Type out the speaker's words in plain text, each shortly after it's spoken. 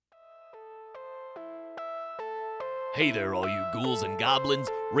Hey there, all you ghouls and goblins.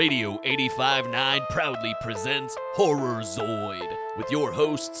 Radio 85.9 proudly presents Horror Zoid with your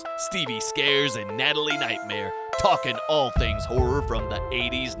hosts, Stevie Scares and Natalie Nightmare, talking all things horror from the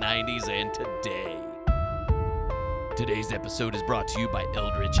 80s, 90s, and today. Today's episode is brought to you by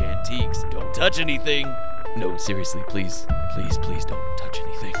Eldritch Antiques. Don't touch anything. No, seriously, please don't touch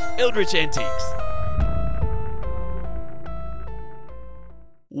anything. Eldritch Antiques.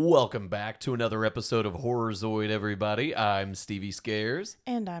 Welcome back to another episode of Horror Zoid, everybody. I'm Stevie Scares.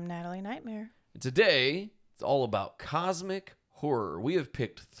 And I'm Natalie Nightmare. And today, it's all about cosmic horror. We have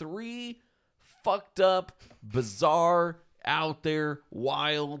picked 3 fucked up, bizarre, out there,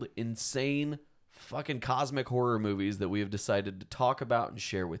 wild, insane, fucking cosmic horror movies that we have decided to talk about and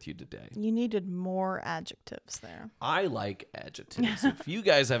share with you today. You needed more adjectives there. I like adjectives. If you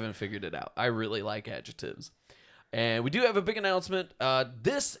guys haven't figured it out, I really like adjectives. And we do have a big announcement.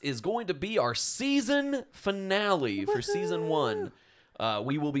 This is going to be our season finale for season 1.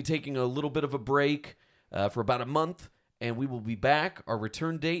 We will be taking a little bit of a break for about a month, and we will be back. Our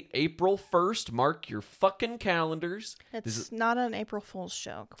return date, April 1st. Mark your fucking calendars. It's not an April Fool's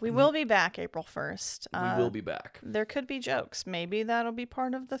joke. We will be back April 1st. We will be back. There could be jokes. Maybe that'll be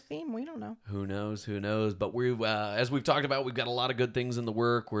part of the theme. We don't know. Who knows? But we, as we've talked about, we've got a lot of good things in the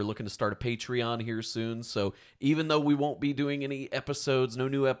work. We're looking to start a Patreon here soon. So even though we won't be doing any episodes, no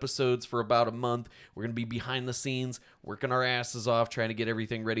new episodes for about a month, we're going to be behind the scenes, working our asses off, trying to get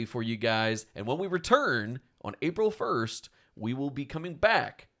everything ready for you guys. And when we return on April 1st, we will be coming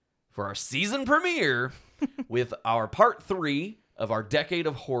back for our season premiere with our part 3 of our decade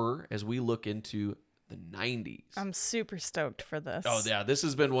of horror as we look into the 90s. I'm super stoked for this. Oh, yeah. This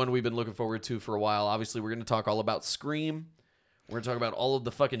has been one we've been looking forward to for a while. Obviously, we're going to talk all about Scream. We're going to talk about all of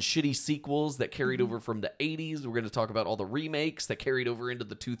the fucking shitty sequels that carried over from the 80s. We're going to talk about all the remakes that carried over into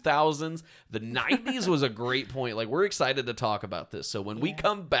the 2000s. The 90s was a great point. Like, we're excited to talk about this. So when we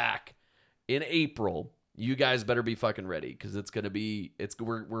come back in April, you guys better be fucking ready because it's going to be,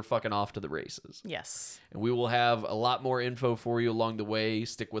 we're fucking off to the races. Yes. And we will have a lot more info for you along the way.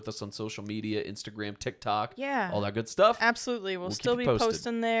 Stick with us on social media, Instagram, TikTok. Yeah. All that good stuff. Absolutely. We'll still be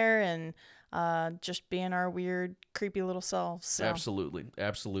posting there and just being our weird, creepy little selves. So.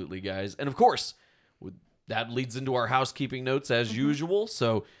 Absolutely, guys. And of course, that leads into our housekeeping notes as usual.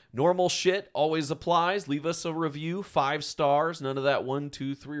 So normal shit always applies. Leave us a review, 5 stars. None of that 1,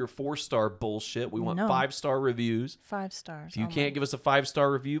 2, 3, or 4-star bullshit. We want 5-star reviews. 5 stars. If you can't give us a 5-star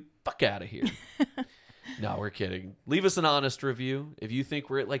review, fuck out of here. No, we're kidding. Leave us an honest review. If you think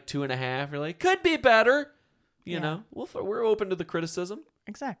we're at like 2.5, you're like, could be better. You know, we're open to the criticism.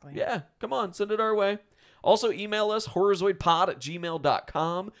 Exactly. Yeah, come on, send it our way. Also, email us,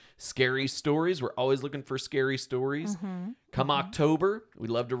 horrorzoidpod@gmail.com. Scary stories. We're always looking for scary stories. Come October, we'd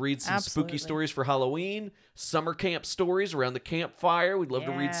love to read some spooky stories for Halloween. Summer camp stories around the campfire. We'd love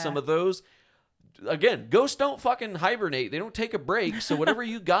to read some of those. Again, ghosts don't fucking hibernate. They don't take a break. So whatever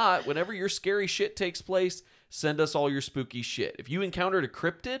you got, whenever your scary shit takes place, send us all your spooky shit. If you encountered a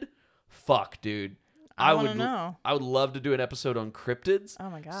cryptid, fuck, dude. I would love to do an episode on cryptids. Oh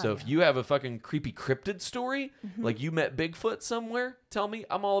my god. So if you have a fucking creepy cryptid story, like you met Bigfoot somewhere, tell me.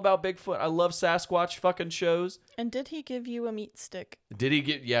 I'm all about Bigfoot. I love Sasquatch fucking shows. And did he give you a meat stick? Did he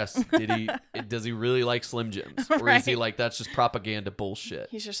get does he really like Slim Jims? Or is he like, that's just propaganda bullshit?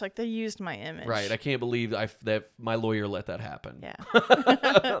 He's just like, they used my image. Right. I can't believe that my lawyer let that happen.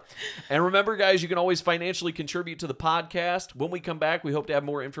 Yeah. And remember, guys, you can always financially contribute to the podcast. When we come back, we hope to have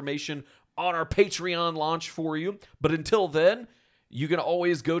more information on our Patreon launch for you. But until then, you can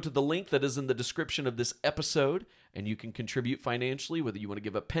always go to the link that is in the description of this episode, and you can contribute financially, whether you want to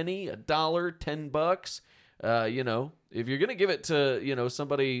give a penny, $1, $10. If you're going to give it to,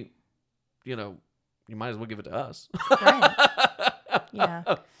 somebody, you might as well give it to us. Right.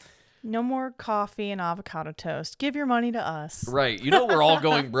 Yeah. No more coffee and avocado toast. Give your money to us. Right. We're all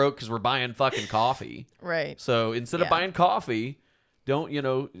going broke because we're buying fucking coffee. Right. So instead of buying coffee, don't,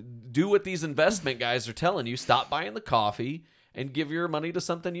 do what these investment guys are telling you. Stop buying the coffee and give your money to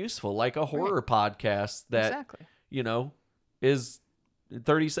something useful, like a horror podcast that, is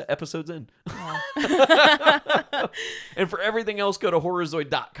 30 episodes in. Yeah. And for everything else, go to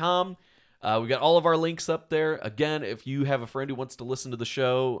horrorzoid.com. We got all of our links up there. Again, if you have a friend who wants to listen to the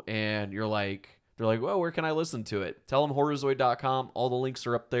show and they're like, well, where can I listen to it? Tell them horrorzoid.com. All the links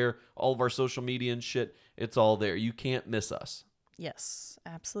are up there. All of our social media and shit. It's all there. You can't miss us. Yes,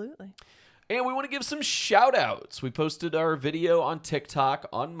 absolutely. And we want to give some shout outs. We posted our video on TikTok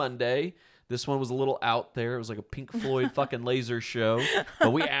on Monday. This one was a little out there. It was like a Pink Floyd fucking laser show.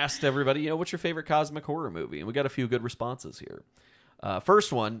 But we asked everybody, what's your favorite cosmic horror movie? And we got a few good responses here.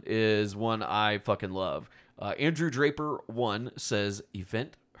 First one is one I fucking love. Andrew Draper 1 says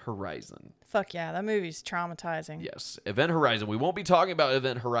Event Horizon. Fuck yeah, that movie's traumatizing. Yes, Event Horizon. We won't be talking about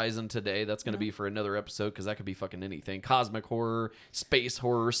Event Horizon today. That's going to be for another episode because that could be fucking anything. Cosmic horror, space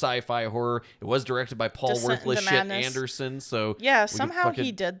horror, sci-fi horror. It was directed by Paul Descent Worthless into Shit Madness. Anderson. So Yeah, we could somehow fucking-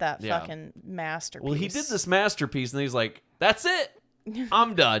 he did that yeah. fucking masterpiece. Well, he did this masterpiece, and he's like, "That's it.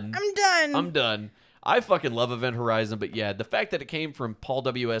 I'm done. I'm done. I'm done." I fucking love Event Horizon, but yeah, the fact that it came from Paul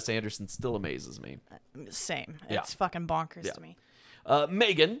W.S. Anderson still amazes me. Same. Yeah. It's fucking bonkers Yeah. to me.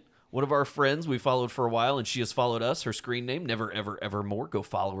 Megan, one of our friends we followed for a while, and she has followed us. Her screen name, Never Ever Evermore. Go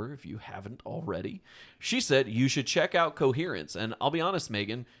follow her if you haven't already. She said you should check out Coherence, and I'll be honest,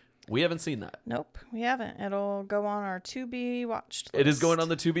 Megan, we haven't seen that. Nope, we haven't. It'll go on our to be watched list. It is going on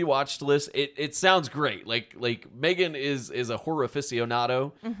the to be watched list. It sounds great. Like Megan is a horror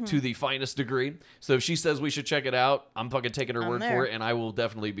aficionado to the finest degree. So if she says we should check it out, I'm fucking taking her I'm word there. for it, and I will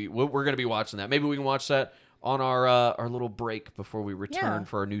definitely be. We're going to be watching that. Maybe we can watch that on our little break before we return Yeah.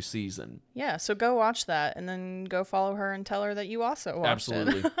 for our new season. Yeah, so go watch that and then go follow her and tell her that you also watched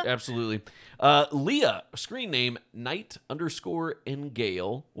Absolutely, it. absolutely. Leah, screen name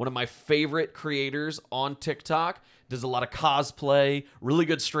Knight_in_Gale, one of my favorite creators on TikTok. Does a lot of cosplay, really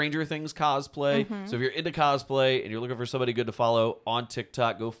good Stranger Things cosplay. So if you're into cosplay and you're looking for somebody good to follow on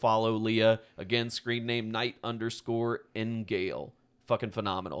TikTok, go follow Leah. Again, screen name Knight_in_Gale. Fucking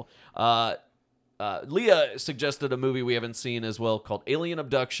phenomenal. Leah suggested a movie we haven't seen as well called Alien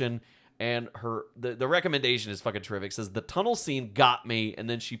Abduction, and the recommendation is fucking terrific. It says the tunnel scene got me, and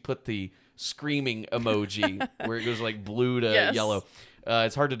then she put the screaming emoji where it goes like blue to Yes. yellow.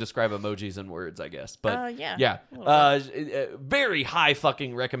 It's hard to describe emojis in words, I guess, but yeah, a little very high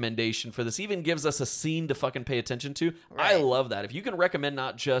fucking recommendation for this. Even gives us a scene to fucking pay attention to. I Right. love that. If you can recommend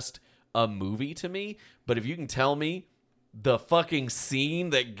not just a movie to me, but if you can tell me the fucking scene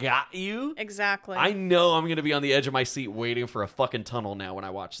that got you, Exactly. I know I'm going to be on the edge of my seat waiting for a fucking tunnel now when I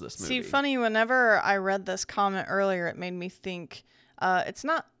watch this movie. See, funny, whenever I read this comment earlier, it made me think it's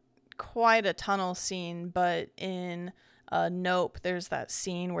not quite a tunnel scene, but in Nope, there's that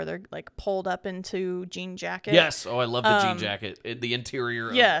scene where they're like pulled up into jean jacket. Yes. Oh, I love the jean jacket. The interior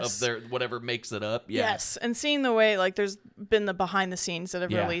of yes. their whatever makes it up. Yeah. Yes, and seeing the way like there's been the behind the scenes that have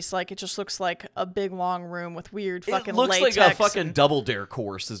Yeah. released, like it just looks like a big long room with weird It fucking looks latex like a fucking and- Double Dare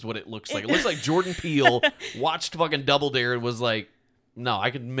course is what it looks like. It looks like Jordan Peele watched fucking Double Dare and was like, no,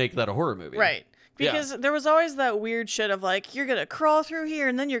 I could make that a horror movie. Right. Yeah. Because there was always that weird shit of like, you're going to crawl through here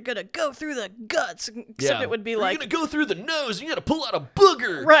and then you're going to go through the guts. Except it would be like. you're going to go through the nose. You got to pull out a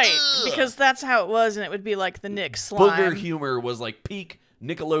booger. Right. Ugh. Because that's how it was. And it would be like the Nick slime. Booger humor was like peak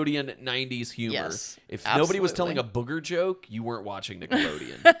Nickelodeon 90s humor. Yes, If nobody was telling absolutely. a booger joke, you weren't watching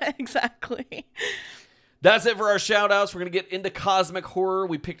Nickelodeon. Exactly. That's it for our shout outs. We're going to get into cosmic horror.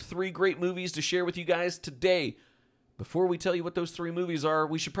 We picked 3 great movies to share with you guys today. Before we tell you what those 3 movies are,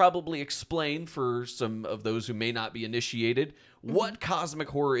 we should probably explain for some of those who may not be initiated what cosmic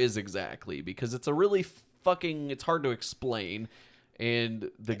horror is exactly, because it's a really it's hard to explain. And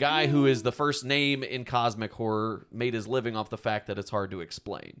the guy who is the first name in cosmic horror made his living off the fact that it's hard to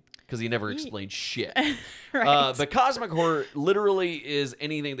explain because he never explained shit. Right. But cosmic horror literally is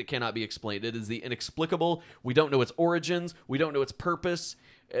anything that cannot be explained. It is the inexplicable. We don't know its origins. We don't know its purpose.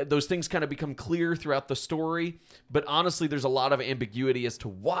 Those things kind of become clear throughout the story. But honestly, there's a lot of ambiguity as to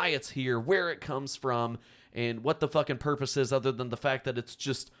why it's here, where it comes from, and what the fucking purpose is other than the fact that it's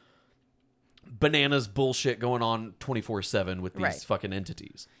just bananas bullshit going on 24/7 with these Right. fucking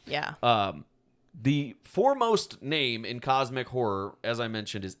entities. Yeah. The foremost name in cosmic horror, as I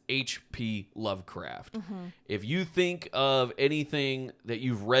mentioned, is H.P. Lovecraft. If you think of anything that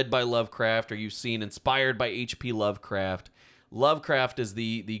you've read by Lovecraft or you've seen inspired by H.P. Lovecraft, Lovecraft is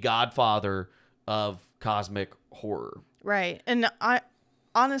the godfather of cosmic horror. Right. And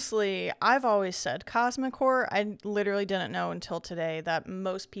honestly, I've always said cosmic horror. I literally didn't know until today that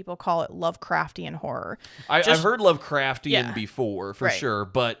most people call it Lovecraftian horror. I've heard Lovecraftian Yeah. before, for Right. sure,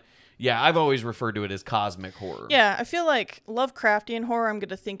 but yeah, I've always referred to it as cosmic horror. Yeah, I feel like Lovecraftian horror, I'm going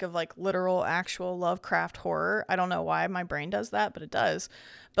to think of like literal, actual Lovecraft horror. I don't know why my brain does that, but it does.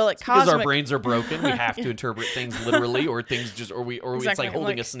 But like Because cosmic, our brains are broken, we have to interpret things literally, or things just, or it's Exactly. like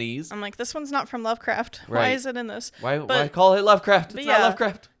holding Like, a sneeze. I'm like, this one's not from Lovecraft. Why Right. is it in this? Why But- call it Lovecraft? It's yeah. not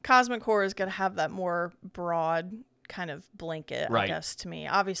Lovecraft. Cosmic horror is going to have that more broad kind of blanket, I Right. guess, to me.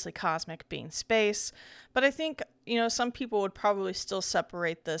 Obviously, cosmic being space. But I think, some people would probably still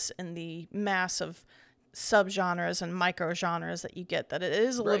separate this in the massive subgenres and microgenres that you get, that it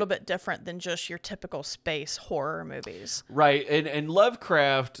is a little bit different than just your typical space horror movies. Right, and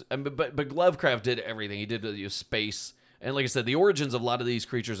Lovecraft, but Lovecraft did everything. He did space, and like I said, the origins of a lot of these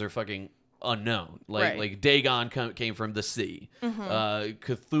creatures are fucking unknown. Right. Like Dagon came from the sea.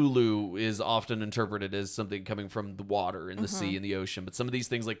 Cthulhu is often interpreted as something coming from the water and the sea and the ocean. But some of these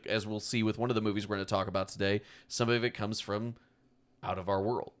things, like as we'll see with one of the movies we're going to talk about today, some of it comes from out of our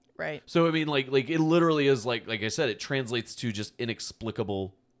world. Right. So I mean, like it literally is like I said, it translates to just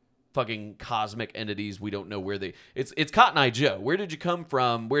inexplicable fucking cosmic entities. We don't know where it's Cotton Eye Joe. Where did you come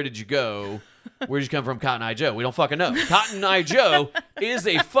from? Where did you go? Where did you come from, Cotton Eye Joe? We don't fucking know. Cotton Eye Joe is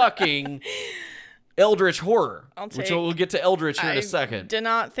a fucking eldritch horror, which we'll get to eldritch here in a second. Did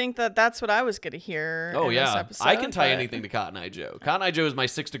not think that that's what I was going to hear. Oh in yeah, this episode, I can tie anything to Cotton Eye Joe. Cotton Eye Joe is my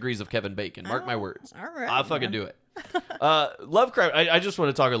 6 degrees of Kevin Bacon. Mark my words. All right, I'll fucking do it. Lovecraft. I just want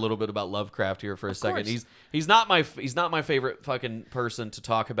to talk a little bit about Lovecraft here for a second. He's not my favorite fucking person to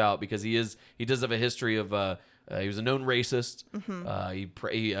talk about because he does have a history of he was a known racist.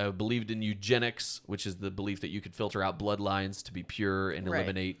 He believed in eugenics, which is the belief that you could filter out bloodlines to be pure and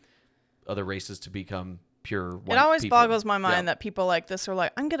eliminate other races to become pure white It always people. boggles my mind that people like this are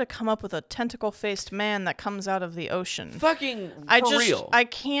like, I'm going to come up with a tentacle-faced man that comes out of the ocean. Fucking real. I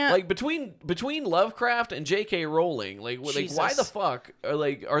can't. Like between Lovecraft and J.K. Rowling, like why the fuck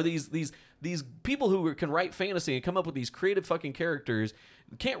are these people who can write fantasy and come up with these creative fucking characters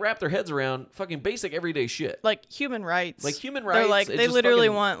can't wrap their heads around fucking basic everyday shit. Like human rights. They're like, they literally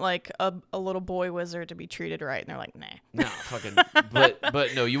want like a little boy wizard to be treated right. And they're like, nah. No, fucking,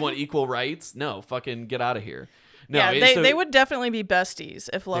 but no, you want equal rights? No, fucking get out of here. No, yeah, they would definitely be besties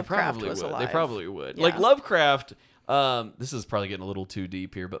if Lovecraft was alive. They probably would. Yeah. Like Lovecraft, this is probably getting a little too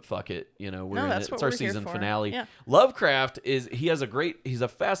deep here, but fuck it. You know, it's our season finale. Yeah. Lovecraft he's a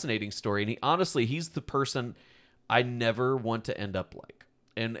fascinating story, and he's the person I never want to end up like.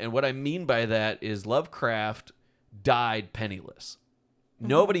 And what I mean by that is Lovecraft died penniless.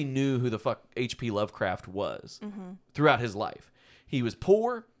 Nobody knew who the fuck H.P. Lovecraft was throughout his life. He was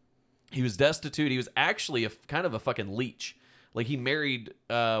poor. He was destitute. He was actually kind of a fucking leech. Like he married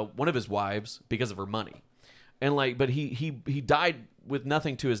one of his wives because of her money. And but he died with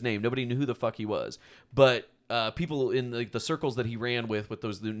nothing to his name. Nobody knew who the fuck he was. But people in the circles that he ran with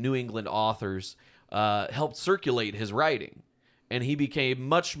those New England authors helped circulate his writing. And he became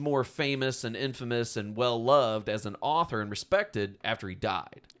much more famous and infamous and well-loved as an author and respected after he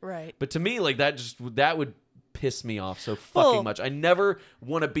died. Right. But to me, like that would piss me off so fucking much. I never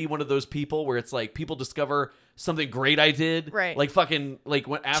want to be one of those people where it's like people discover something great I did. Right. Like fucking, like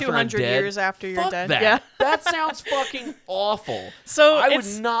when after 200 I'm dead. years after you're Fuck dead. That. Yeah. That sounds fucking awful. So I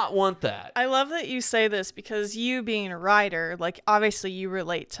would not want that. I love that you say this because you being a writer, like obviously you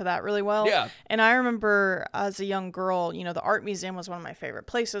relate to that really well. Yeah. And I remember as a young girl, you know, the art museum was one of my favorite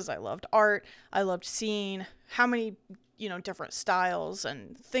places. I loved art. I loved seeing how many, you know, different styles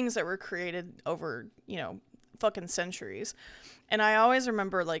and things that were created over, you know, fucking centuries. And I always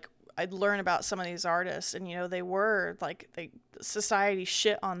remember like I'd learn about some of these artists and, you know, they were like, society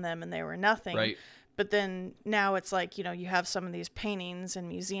shit on them and they were nothing. Right. But then now it's like, you know, you have some of these paintings in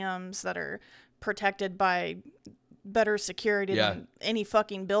museums that are protected by better security than any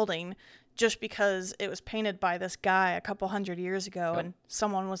fucking building just because it was painted by this guy a couple hundred years ago and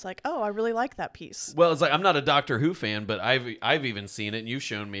someone was like, oh, I really like that piece. Well, it's like I'm not a Doctor Who fan, but I've even seen it and you've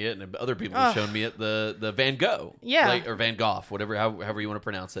shown me it and other people have shown me it, the Van Gogh. Yeah. Or Van Gogh, however you want to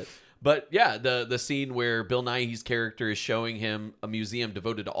pronounce it. But yeah, the scene where Bill Nighy's character is showing him a museum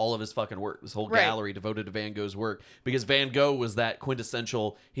devoted to all of his fucking work, this whole gallery devoted to Van Gogh's work, because Van Gogh was that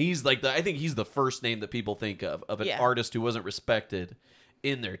quintessential. He's like I think he's the first name that people think of an artist who wasn't respected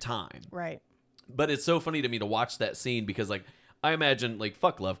in their time. Right. But it's so funny to me to watch that scene because like I imagine like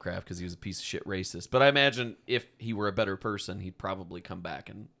fuck Lovecraft because he was a piece of shit racist, but I imagine if he were a better person, he'd probably come back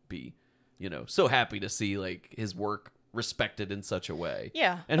and be, you know, so happy to see like his work respected in such a way.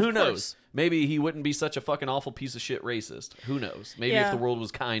 Yeah. And who knows? Maybe he wouldn't be such a fucking awful piece of shit racist. Who knows? Maybe if the world was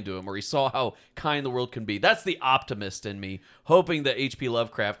kind to him or he saw how kind the world can be. That's the optimist in me, hoping that H.P.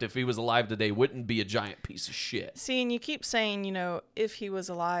 Lovecraft, if he was alive today, wouldn't be a giant piece of shit. See, and you keep saying, you know, if he was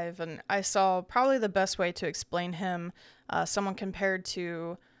alive, and I saw probably the best way to explain him, someone compared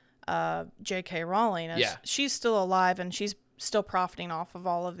to J.K. Rowling, as she's still alive and she's still profiting off of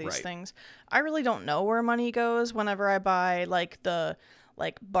all of these things. I really don't know where money goes whenever I buy like the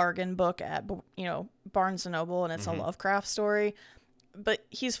bargain book at, you know, Barnes and Noble and it's a Lovecraft story, but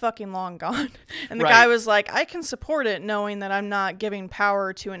he's fucking long gone. And the guy was like, I can support it knowing that I'm not giving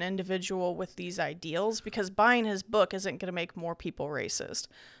power to an individual with these ideals because buying his book isn't going to make more people racist,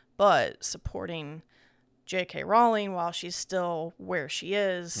 but supporting J.K. Rowling while she's still where she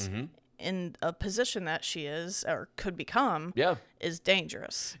is in a position that she is or could become Yeah. is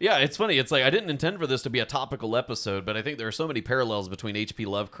dangerous. Yeah, it's funny. It's like I didn't intend for this to be a topical episode, but I think there are so many parallels between H.P.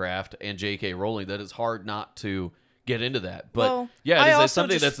 Lovecraft and J.K. Rowling that it's hard not to get into that. But Well, yeah, I it's also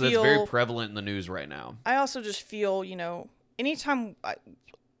something just that's very feel- prevalent in the news right now. I also just feel, anytime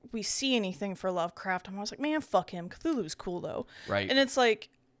we see anything for Lovecraft, I'm always like, man, fuck him. Cthulhu's cool, though. Right. And it's like,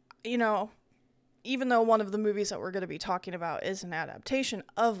 even though one of the movies that we're going to be talking about is an adaptation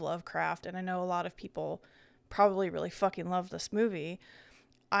of Lovecraft, and I know a lot of people probably really fucking love this movie,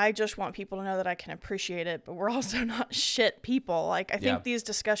 I just want people to know that I can appreciate it, but we're also not shit people. Like, I think these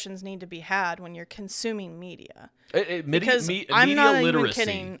discussions need to be had when you're consuming media. Because I'm media not literacy.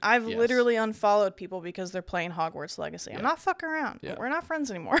 even kidding. I've literally unfollowed people because they're playing Hogwarts Legacy. I'm not fucking around. Yeah. We're not friends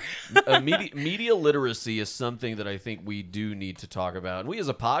anymore. Media literacy is something that I think we do need to talk about. And we as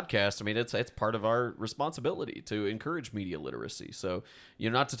a podcast, I mean, it's part of our responsibility to encourage media literacy. So,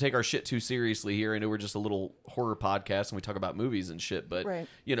 not to take our shit too seriously here. I know we're just a little horror podcast and we talk about movies and shit. But, Right.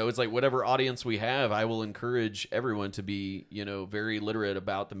 It's like whatever audience we have, I will encourage everyone to be, very literate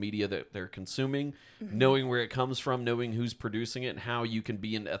about the media that they're consuming, knowing where it comes from, knowing who's producing it, and how you can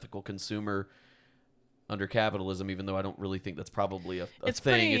be an ethical consumer under capitalism, even though I don't really think that's probably a It's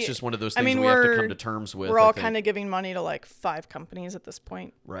thing. pretty- It's just one of those I things mean, we have to we're- come to terms with. We're I all think. kind of giving money to like 5 companies at this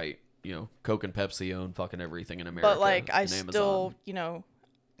point. Right. Coke and Pepsi own fucking everything in America. But like, I and still, Amazon.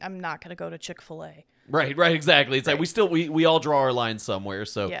 I'm not going to go to Chick-fil-A. Right, exactly. It's Right. like we all draw our lines somewhere.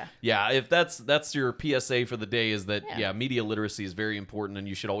 So Yeah. if that's your PSA for the day, is that media literacy is very important, and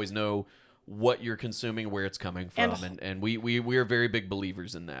you should always know what you're consuming, where it's coming from, and we are very big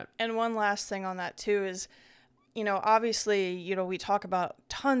believers in that. And one last thing on that too is, obviously, we talk about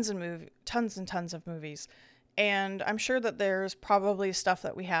tons and tons of movies, and I'm sure that there's probably stuff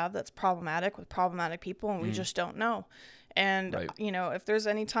that we have that's problematic with problematic people, and we just don't know. And Right. If there's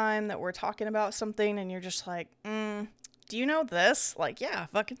any time that we're talking about something and you're just like, do you know this? Like, yeah,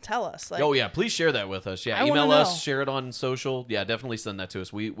 fucking tell us. Like, Oh yeah, please share that with us. Yeah, I wanna email us, know. share it on social. Yeah, definitely send that to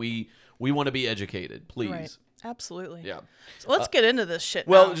us. We want to be educated, please. Right. Absolutely. Yeah. So let's get into this shit.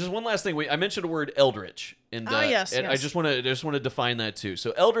 Well, now. just one last thing. I mentioned the word eldritch in the. yes, and I yes. just want to define that too.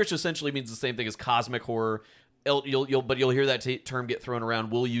 So eldritch essentially means the same thing as cosmic horror. You'll hear that term get thrown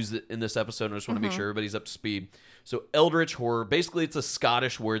around. We'll use it in this episode. I just want to make sure everybody's up to speed. So eldritch horror, basically, it's a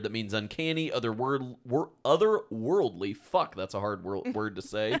Scottish word that means uncanny, otherworldly. Fuck, that's a hard word to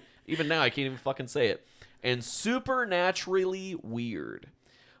say. Even now, I can't even fucking say it. And supernaturally weird.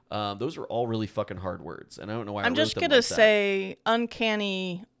 Those are all really fucking hard words, and I don't know why. I'm just going gonna to say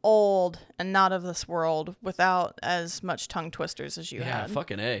uncanny, old, and not of this world without as much tongue twisters as you Yeah, had.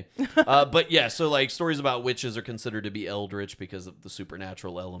 fucking A. But yeah, so like stories about witches are considered to be eldritch because of the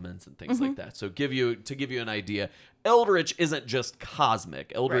supernatural elements and things like that. So to give you an idea, eldritch isn't just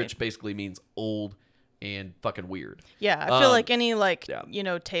cosmic. Eldritch Right. basically means old and fucking weird. Yeah, I feel like any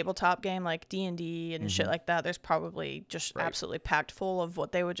yeah. tabletop game like D&D and shit like that, there's probably just absolutely packed full of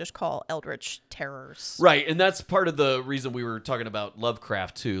what they would just call eldritch terrors. Right, and that's part of the reason we were talking about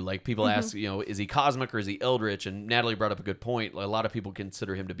Lovecraft too. Like people ask, is he cosmic or is he eldritch? And Natalie brought up a good point. A lot of people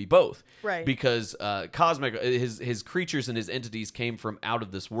consider him to be both. Right. Because cosmic, his creatures and his entities came from out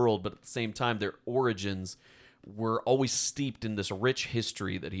of this world, but at the same time, their origins were always steeped in this rich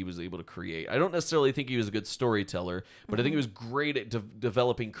history that he was able to create. I don't necessarily think he was a good storyteller, but I think he was great at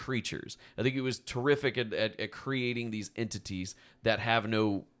developing creatures. I think he was terrific at creating these entities that have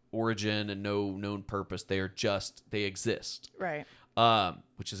no origin and no known purpose. They exist. Right.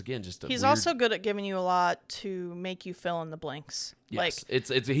 Which is again just a He's weird... also good at giving you a lot to make you fill in the blanks. Yes,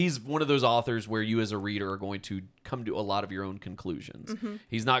 he's one of those authors where you as a reader are going to come to a lot of your own conclusions.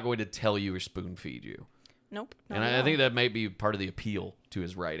 He's not going to tell you or spoon feed you. Nope. And I think that might be part of the appeal to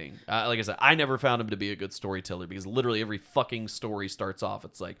his writing. Like I said, I never found him to be a good storyteller because literally every fucking story starts off.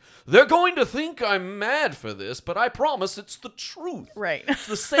 It's like, they're going to think I'm mad for this, but I promise it's the truth. Right. It's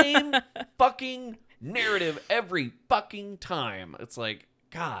the same fucking narrative every fucking time. It's like,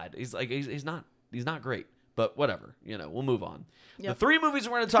 God, he's not great. But whatever, we'll move on. Yep. The 3 movies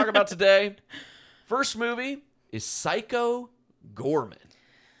we're going to talk about today. First movie is Psycho Gorman.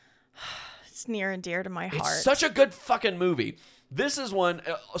 It's near and dear to my heart. It's such a good fucking movie. This is one.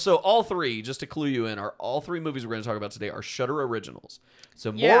 So all 3, just to clue you in, are all 3 movies we're going to talk about today are Shudder originals.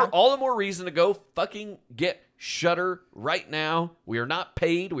 So all the more reason to go fucking get Shudder right now. We are not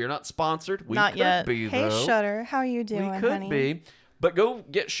paid. We are not sponsored. We Not could yet. be Hey, though. Shudder, how you doing, We could honey? be. But go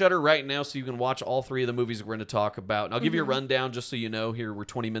get Shudder right now so you can watch all 3 of the movies we're going to talk about. And I'll give you a rundown just so you know. Here, we're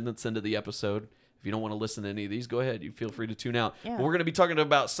 20 minutes into the episode. If you don't want to listen to any of these, go ahead. You feel free to tune out. Yeah. But we're going to be talking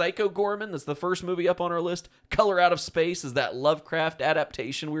about Psycho Gorman. That's the first movie up on our list. Color Out of Space is that Lovecraft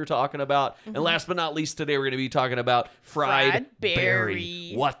adaptation we were talking about. And last but not least, today we're going to be talking about Fried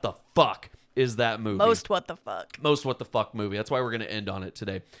Berry. What the fuck is that movie? Most what the fuck Movie. That's why we're going to end on it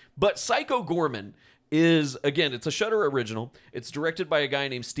today. But Psycho Gorman is, again, it's a Shudder original. It's directed by a guy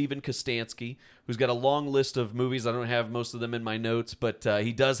named Steven Kostanski, who's got a long list of movies. I don't have most of them in my notes, but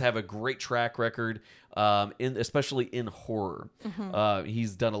he does have a great track record, especially in horror.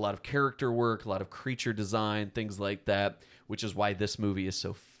 He's done a lot of character work, a lot of creature design, things like that, which is why this movie is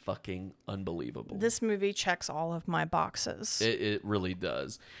so fucking unbelievable. This movie checks all of my boxes. It really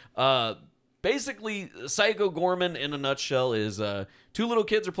does. Basically, Psycho Gorman, in a nutshell, is two little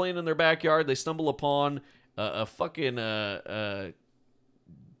kids are playing in their backyard. They stumble upon a fucking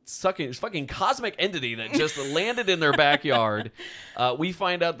fucking cosmic entity that just landed in their backyard. We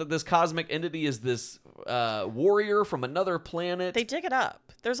find out that this cosmic entity is this warrior from another planet. They dig it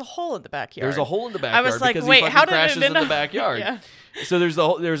up. There's a hole in the backyard. There's a hole in the backyard. I was like, because wait, he how did crashes it end in up? the backyard? Yeah. So there's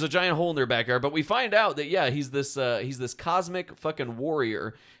a giant hole in their backyard, but we find out that he's this cosmic fucking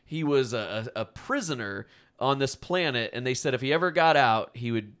warrior. He was a prisoner on this planet, and they said if he ever got out,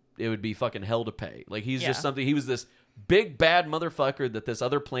 it would be fucking hell to pay. Like he's just something. He was this big bad motherfucker that this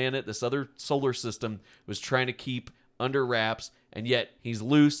other planet, this other solar system was trying to keep under wraps, and yet he's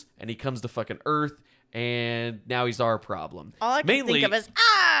loose and he comes to fucking Earth, and now he's our problem. All I can think of is,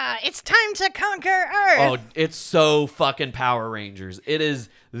 it's time to conquer Earth. Oh, it's so fucking Power Rangers. It is.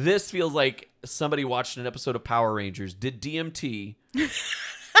 This feels like somebody watched an episode of Power Rangers, did DMT,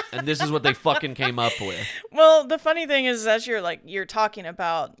 and this is what they fucking came up with. Well, the funny thing is, as you're talking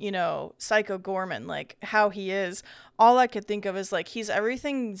about, Psycho Gorman, like how he is, all I could think of is like he's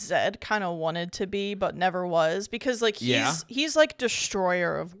everything Zed kind of wanted to be but never was, because like he's like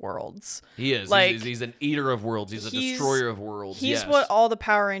destroyer of worlds. He is. Like, he's an eater of worlds. He's a destroyer of worlds. He's what all the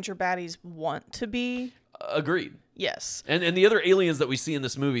Power Ranger baddies want to be. Agreed. Yes. And the other aliens that we see in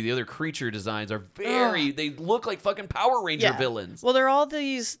this movie, the other creature designs are they look like fucking Power Ranger villains. Well, they're all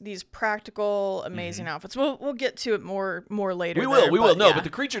these practical, amazing outfits. We'll get to it more later. We will. No, but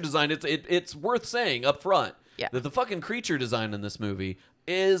the creature design, it's worth saying up front that the fucking creature design in this movie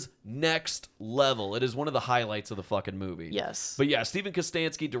is next level. It is one of the highlights of the fucking movie. Yes. But yeah, Steven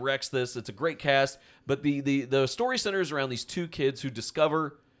Kostanski directs this. It's a great cast, but the story centers around these two kids who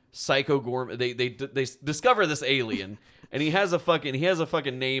discover Psycho Gorman. They discover this alien, and he has a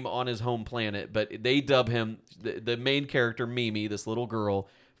fucking name on his home planet, but they dub him, the main character Mimi, this little girl,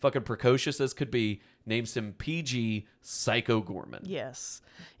 fucking precocious as could be, names him PG Psycho Gorman. Yes.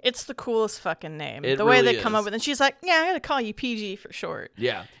 It's the coolest fucking name. It the way really they come is. up with it. And she's like, yeah, I'm going to call you PG for short.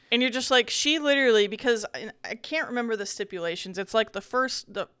 Yeah. And you're just like, she literally, because I can't remember the stipulations. It's like the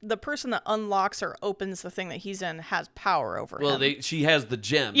person that unlocks or opens the thing that he's in has power over him. Well, she has the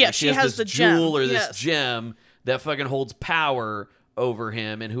gem. Yeah, Like, she has this the jewel gem. or this gem that fucking holds power over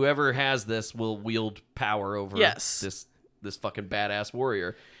him, and whoever has this will wield power over this fucking badass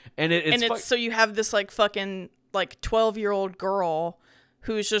warrior. And it's so you have this like fucking like 12-year-old girl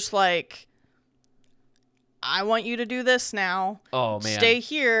who's just like, I want you to do this now. Oh man, stay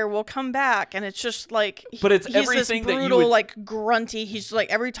here. We'll come back. And it's just like, but it's he's everything this brutal, that you would... like grunty. He's like,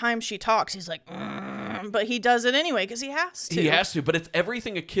 every time she talks, he's like, but he does it anyway because he has to. He has to. But it's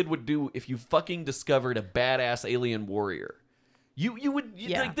everything a kid would do if you fucking discovered a badass alien warrior. You would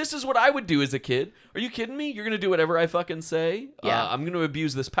like, this is what I would do as a kid. Are you kidding me? You're gonna do whatever I fucking say? Yeah. I'm gonna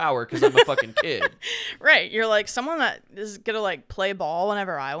abuse this power because I'm a fucking kid. Right. You're like someone that is gonna like play ball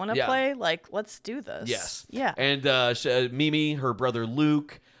whenever I want to play. Like, let's do this. Yes. Yeah. And Mimi, her brother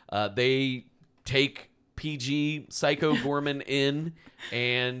Luke, they take PG Psycho Gorman in,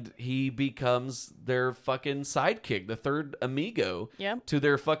 and he becomes their fucking sidekick, the third amigo to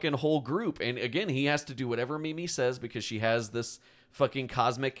their fucking whole group. And again, he has to do whatever Mimi says because she has this fucking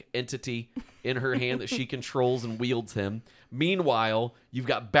cosmic entity in her hand that she controls and wields him. Meanwhile, you've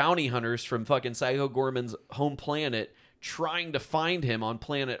got bounty hunters from fucking Psycho Gorman's home planet trying to find him on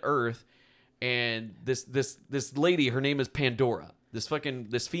planet Earth. And this lady, her name is Pandora. This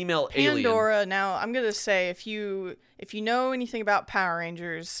female alien. Pandora. Now, I'm gonna say if you know anything about Power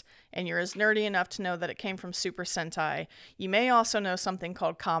Rangers and you're as nerdy enough to know that it came from Super Sentai, you may also know something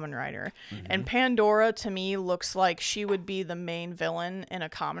called Kamen Rider. Mm-hmm. And Pandora to me looks like she would be the main villain in a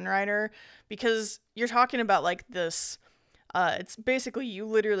Kamen Rider, because you're talking about like this. It's basically you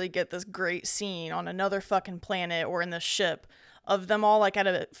literally get this great scene on another fucking planet or in the ship of them all like at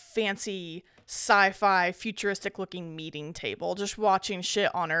a fancy sci-fi futuristic looking meeting table just watching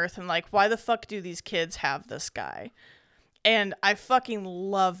shit on Earth, and like, why the fuck do these kids have this guy? And I fucking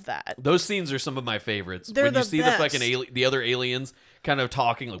love that. Those scenes are some of my favorites. They're when you the see best. the fucking the other aliens kind of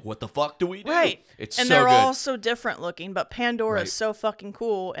talking like, what the fuck do we do? Right. It's and so they're good. all so different looking, but Pandora Right. is so fucking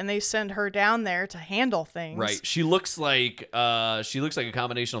cool, and they send her down there to handle things. Right. She looks like a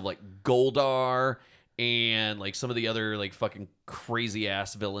combination of like Goldar and like some of the other like fucking crazy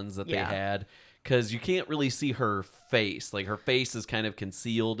ass villains that Yeah. they had. Because you can't really see her face. Like her face is kind of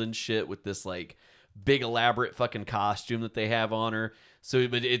concealed and shit with this like big elaborate fucking costume that they have on her. So,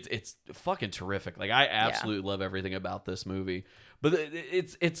 but it's fucking terrific. Like I absolutely love everything about this movie. But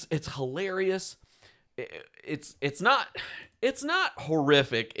it's hilarious. It's not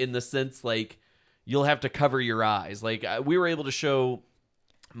horrific in the sense like you'll have to cover your eyes. Like we were able to show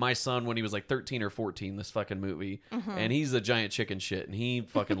my son when he was like 13 or 14 this fucking movie, and he's a giant chicken shit, and he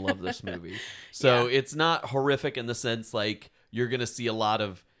fucking loved this movie. So it's not horrific in the sense like you're gonna see a lot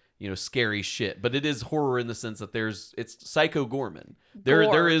of scary shit, but it is horror in the sense that it's Psycho Gorman.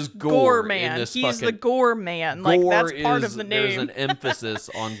 There is gore man. in this. He's fucking, the gore man. Like gore that's part is- of the There's name. an emphasis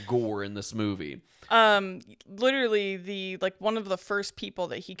on gore in this movie. Literally the one of the first people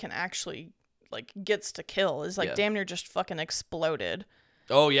that he can actually like gets to kill is like Yeah. damn near just fucking exploded.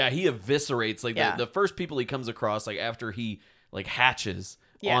 Oh yeah, he eviscerates like Yeah. the first people he comes across like after he like hatches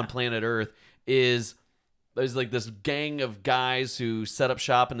Yeah. on planet Earth is there's like this gang of guys who set up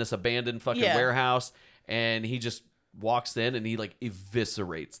shop in this abandoned fucking Yeah. warehouse, and he just walks in and he like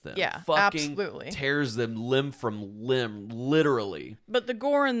eviscerates them. Yeah, fucking absolutely. tears them limb from limb, literally. But the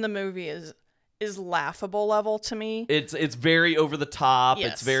gore in the movie is laughable level to me. It's very over the top.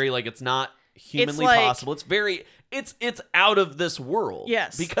 Yes. It's very like it's not humanly like- possible. It's very it's out of this world.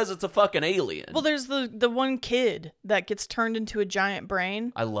 Yes. Because it's a fucking alien. Well, there's the one kid that gets turned into a giant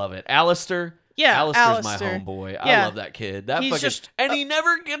brain. I love it. Alistair. Yeah, Alistair's Alistair. my homeboy. I Yeah. love that kid. That He's fucking just- and he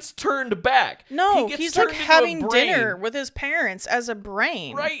never gets turned back. No, He gets he's turned like into a having brain. dinner with his parents as a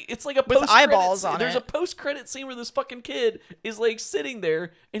brain. Right. It's like a With post-credit eyeballs scene. on There's it. a post-credit scene where this fucking kid is like sitting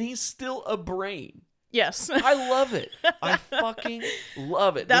there and he's still a brain. Yes. I love it. I fucking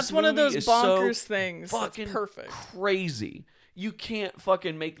love it. That's This one of movie those is so bonkers things. That's fucking perfect. crazy. You can't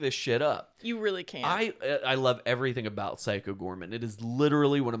fucking make this shit up. You really can't. I love everything about Psycho Gorman. It is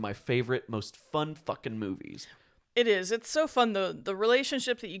literally one of my favorite, most fun fucking movies. It is. It's so fun, the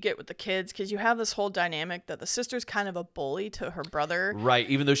relationship that you get with the kids, because you have this whole dynamic that the sister's kind of a bully to her brother. Right,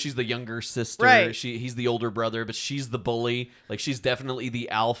 even though she's the younger sister, Right. he's the older brother, but she's the bully. Like she's definitely the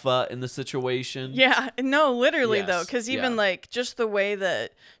alpha in the situation. Yeah, no, literally Yes, though, because even yeah. like just the way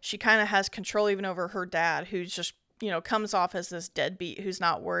that she kind of has control even over her dad, who's just comes off as this deadbeat who's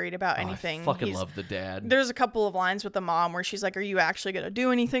not worried about anything. I fucking He's- love the dad. There's a couple of lines with the mom where she's like, "Are you actually gonna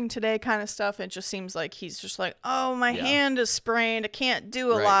do anything today?" kind of stuff. It just seems like he's just like, "Oh, my Yeah. hand is sprained. I can't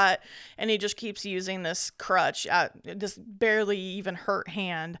do a Right. lot," and he just keeps using this crutch, this barely even hurt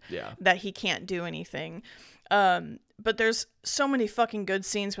hand, Yeah. that he can't do anything. But there's so many fucking good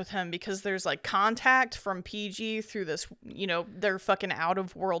scenes with him because there's like contact from PG through this, their fucking out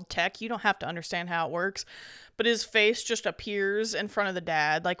of world tech. You don't have to understand how it works, but his face just appears in front of the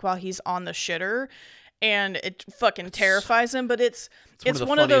dad, like while he's on the shitter, and it fucking terrifies him. But it's It's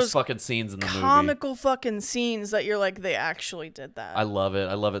one of the funniest fucking scenes in the movie. comical fucking scenes that you're like, they actually did that. I love it.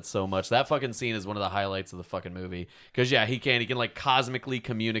 I love it so much. That fucking scene is one of the highlights of the fucking movie. Because yeah, he can like cosmically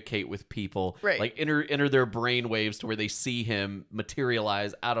communicate with people, Right. Like enter their brain waves to where they see him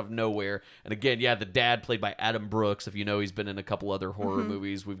materialize out of nowhere. And again, yeah, the dad played by Adam Brooks. If you know, he's been in a couple other horror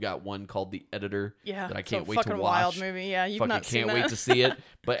movies. We've got one called The Editor. Yeah, that I it's can't a wait to fucking watch. wild movie. Yeah, you've Fucking not seen can't wait that. to see it.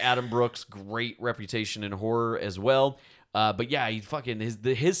 But Adam Brooks, great reputation in horror as well. But yeah, he fucking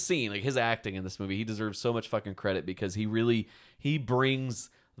his scene, like his acting in this movie, he deserves so much fucking credit because he brings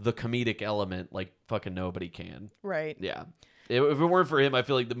the comedic element like fucking nobody can. Right. Yeah. If it weren't for him, I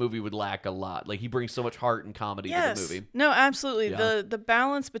feel like the movie would lack a lot. Like he brings so much heart and comedy to the movie. No, absolutely. Yeah. The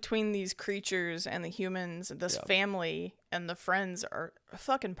balance between these creatures and the humans, this Yeah. family and the friends are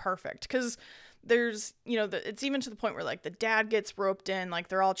fucking perfect. Because there's, it's even to the point where like the dad gets roped in, like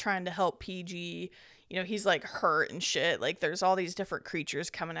they're all trying to help PG. He's like hurt and shit. Like there's all these different creatures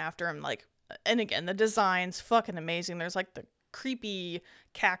coming after him. Like, and again, the design's fucking amazing. There's like the creepy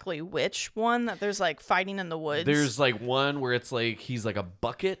cackly witch one that there's like fighting in the woods. There's like one where it's like he's like a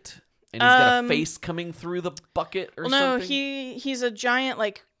bucket and he's got a face coming through the bucket or no, something. he's a giant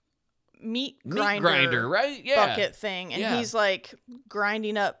like meat grinder, right? Yeah. bucket thing, and Yeah. he's like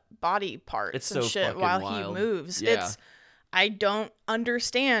grinding up body parts It's and so shit fucking while wild. he moves. Yeah. I don't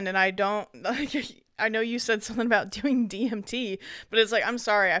understand, and I don't. I know you said something about doing DMT, but it's like, I'm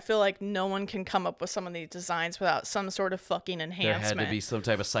sorry, I feel like no one can come up with some of these designs without some sort of fucking There enhancement. had to be some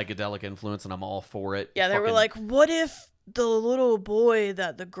type of psychedelic influence, and I'm all for it. Yeah, they were Fucking- like, what if the little boy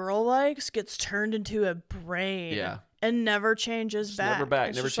that the girl likes gets turned into a brain. Yeah. And never changes back. Never back.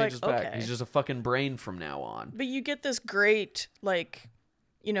 It's Never just changes back. okay. He's just a fucking brain from now on. But you get this great, like,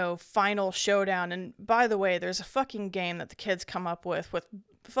 final showdown. And by the way, there's a fucking game that the kids come up with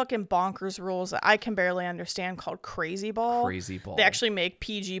fucking bonkers rules that I can barely understand called Crazy Ball. Crazy Ball. They actually make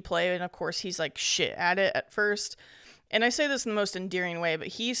PG play, and of course he's like shit at it at first. And I say this in the most endearing way, but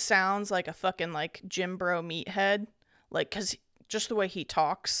he sounds like a fucking like Jim Bro meathead. Like, cause just the way he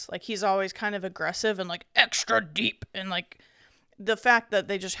talks, like he's always kind of aggressive and like extra deep, and like the fact that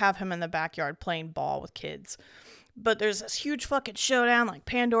they just have him in the backyard playing ball with kids. But there's this huge fucking showdown, like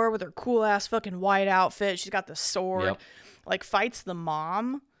Pandora with her cool ass fucking white outfit. She's got the sword, like fights the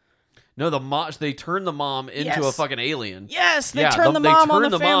mom. No, they turn the mom into a fucking alien. Yes, they turn the mom on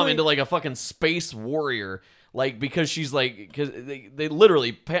the family. Mom into like a fucking space warrior. Like, because she's like, because they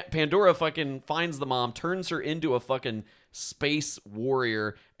literally, Pandora fucking finds the mom, turns her into a fucking space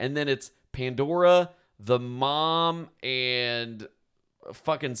warrior, and then it's Pandora, the mom, and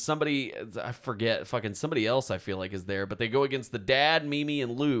fucking somebody, I forget, fucking somebody else I feel like is there, but they go against the dad, Mimi,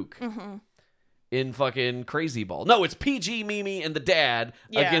 and Luke. In fucking Crazy Ball. No, it's PG, Mimi, and the dad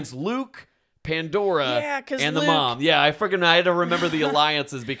against Luke, Pandora, and the mom. Yeah, I had to remember the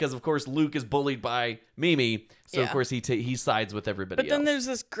alliances because, of course, Luke is bullied by Mimi, so of course he sides with everybody. But then there's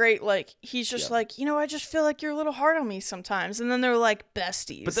this great he's just like, I just feel like you're a little hard on me sometimes, and then they're like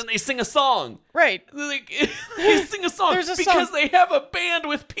besties. But then they sing a song, right? They sing a song because they have a band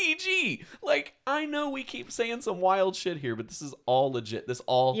with PG. Like, I know we keep saying some wild shit here, but this is all legit. This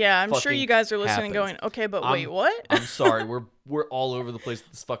all I'm sure you guys are listening and going, okay, but wait, what? I'm sorry, we're all over the place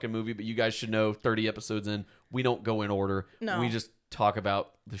with this fucking movie, but you guys should know 30 episodes in, we don't go in order. No. We just talk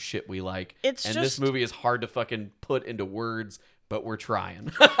about the shit we like. This movie is hard to fucking put into words, but we're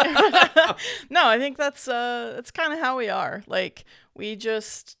trying. No, I think that's kind of how we are. Like, we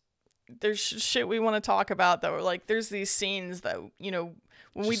just, there's shit we want to talk about that we're like, there's these scenes that,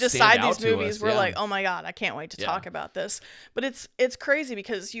 when we decide these movies, we're like, oh my God, I can't wait to talk about this. But it's crazy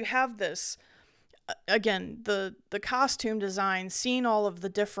because you have this, again, the costume design, seeing all of the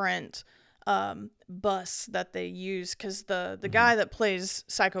different busts that they use, because the guy that plays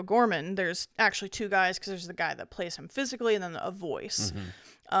Psycho Gorman, there's actually two guys, because there's the guy that plays him physically and then a voice.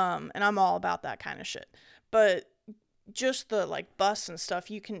 And I'm all about that kind of shit. But just the busts and stuff,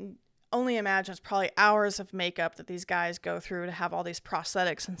 you can only imagine it's probably hours of makeup that these guys go through to have all these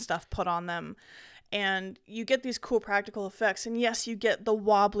prosthetics and stuff put on them. And you get these cool practical effects. And yes, you get the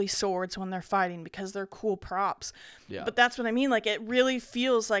wobbly swords when they're fighting because they're cool props. Yeah. But that's what I mean. Like, it really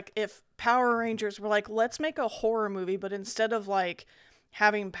feels like if Power Rangers were like, let's make a horror movie, but instead of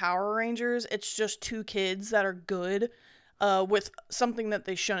having Power Rangers, it's just two kids that are good with something that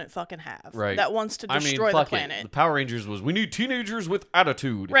they shouldn't fucking have. Right. That wants to destroy the planet. The Power Rangers was, we need teenagers with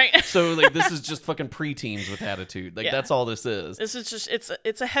attitude. Right. So this is just fucking preteens with attitude. That's all this is. This is just,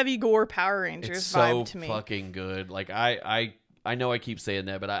 it's a heavy gore Power Rangers vibe to me. It's so fucking good. Like, I know I keep saying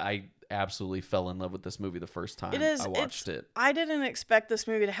that, but I absolutely fell in love with this movie the first time I watched it. I didn't expect this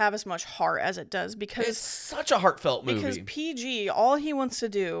movie to have as much heart as it does, because it's such a heartfelt movie. Because PG, all he wants to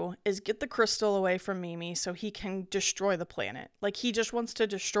do is get the crystal away from Mimi so he can destroy the planet. Like, he just wants to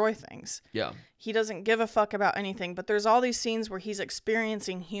destroy things. Yeah. He doesn't give a fuck about anything, but there's all these scenes where he's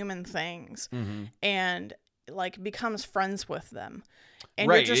experiencing human things and becomes friends with them. And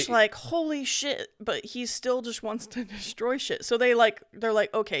you're just holy shit, but he still just wants to destroy shit. So they're like,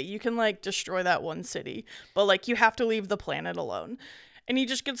 okay, you can destroy that one city, but you have to leave the planet alone. And he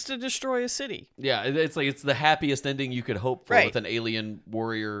just gets to destroy a city. Yeah, it's the happiest ending you could hope for with an alien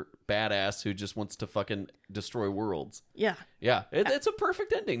warrior badass who just wants to fucking destroy worlds. Yeah. Yeah, it's a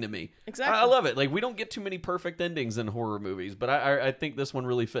perfect ending to me. Exactly. I love it. We don't get too many perfect endings in horror movies, but I think this one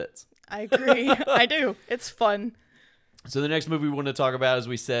really fits. I agree. I do. It's fun. So the next movie we want to talk about, as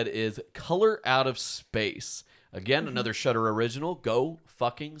we said, is Color Out of Space. Again, another Shudder original. Go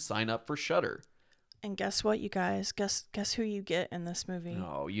fucking sign up for Shudder. And guess what, you guys? Guess who you get in this movie?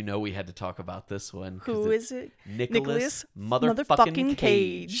 Oh, we had to talk about this one. Who is it? Nicolas motherfucking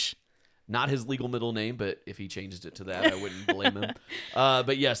Cage. Not his legal middle name, but if he changed it to that, I wouldn't blame him.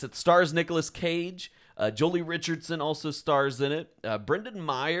 But yes, it stars Nicolas Cage. Jolie Richardson also stars in it. Brendan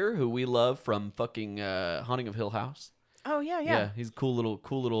Meyer, who we love from fucking Haunting of Hill House. Oh, yeah. Yeah, he's a cool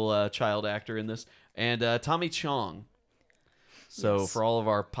little child actor in this. And Tommy Chong. So for all of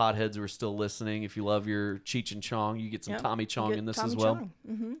our potheads who are still listening, if you love your Cheech and Chong, you get some Tommy Chong in this as well.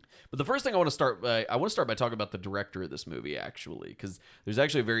 But the first thing I want to start by talking about the director of this movie, actually, because there's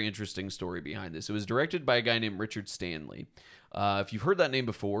actually a very interesting story behind this. It was directed by a guy named Richard Stanley. If you've heard that name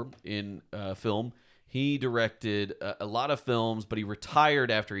before in film, He directed a lot of films, but he retired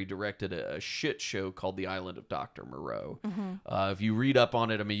after he directed a shit show called The Island of Dr. Moreau. If you read up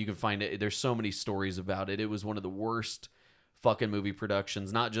on it, I mean, you can find it. There's so many stories about it. It was one of the worst fucking movie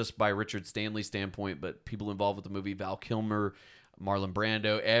productions, not just by Richard Stanley's standpoint, but people involved with the movie, Val Kilmer, Marlon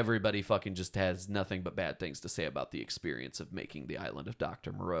Brando, everybody fucking just has nothing but bad things to say about the experience of making The Island of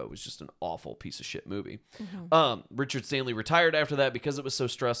Dr. Moreau. It was just an awful piece of shit movie. Richard Stanley retired after that because it was so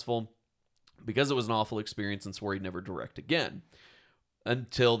stressful, because it was an awful experience, and swore he'd never direct again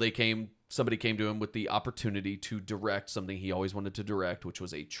until somebody came to him with the opportunity to direct something he always wanted to direct, which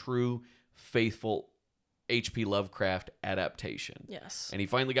was a true, faithful H.P. Lovecraft adaptation. Yes. And he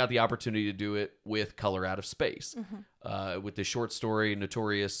finally got the opportunity to do it with Color Out of Space, with the short story,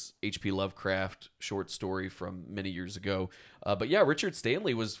 notorious H.P. Lovecraft short story from many years ago. But yeah, Richard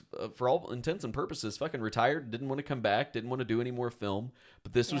Stanley was, for all intents and purposes, fucking retired, didn't want to come back, didn't want to do any more film,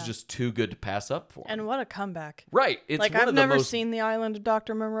 but this was just too good to pass up for him. And what a comeback. Right. It's like, one I've of the never most... seen The Island of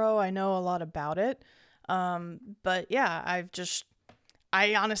Dr. Moreau. I know a lot about it. But yeah,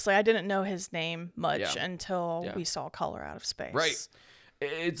 I honestly didn't know his name much until we saw Color Out of Space. Right.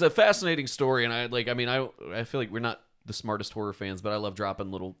 It's a fascinating story, and I feel like we're not the smartest horror fans, but I love dropping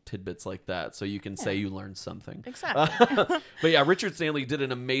little tidbits like that, so you can say you learned something. Exactly. But yeah, Richard Stanley did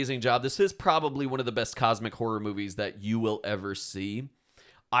an amazing job. This is probably one of the best cosmic horror movies that you will ever see.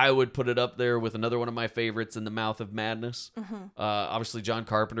 I would put it up there with another one of my favorites, In the Mouth of Madness. Obviously, John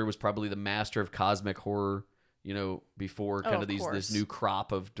Carpenter was probably the master of cosmic horror, before kind of this new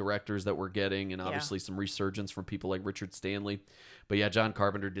crop of directors that we're getting, and obviously some resurgence from people like Richard Stanley. But yeah, John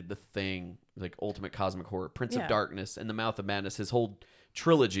Carpenter did The Thing, like ultimate cosmic horror, Prince of Darkness, and The Mouth of Madness. His whole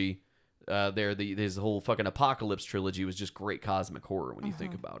trilogy his whole fucking Apocalypse trilogy was just great cosmic horror when you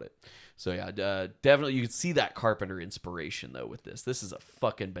think about it. So yeah, definitely you can see that Carpenter inspiration though with this. This is a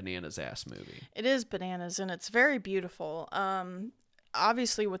fucking bananas ass movie. It is bananas, and it's very beautiful.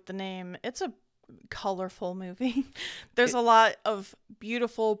 Obviously with the name, it's a colorful movie. There's a lot of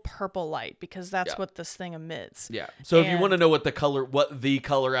beautiful purple light because that's what this thing emits. Yeah. So if you want to know what the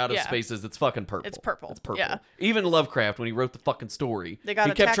color Out of Space is, it's fucking purple. It's purple. It's purple. Yeah. Even Lovecraft, when he wrote the fucking story, he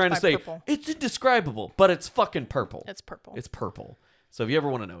kept trying to say purple. It's indescribable, but it's fucking purple. It's purple. It's purple. So if you ever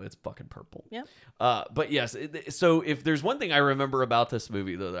want to know, it's fucking purple. Yep. But yes, so if there's one thing I remember about this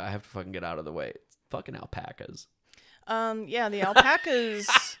movie though that I have to fucking get out of the way, it's fucking alpacas. Yeah, the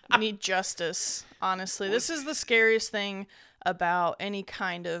alpacas need justice, honestly. This is the scariest thing about any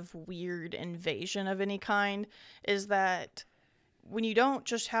kind of weird invasion of any kind, is that when you don't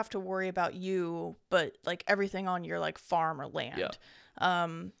just have to worry about you, but like everything on your like farm or land. Yeah.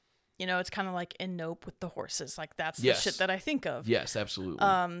 It's kind of like in Nope with the horses. Like that's the shit that I think of. Yes,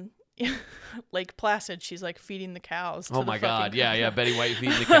 absolutely. Lake Placid, she's like feeding the cows to oh my god, yeah, Betty White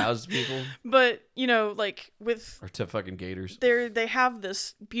feeding the cows to people. But like or to fucking gators, they have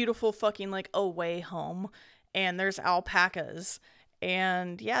this beautiful fucking like away home, and there's alpacas,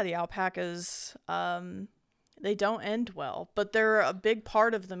 and the alpacas they don't end well, but they're a big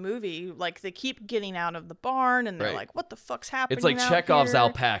part of the movie. Like they keep getting out of the barn, and they're like, what the fuck's happening? It's like Chekhov's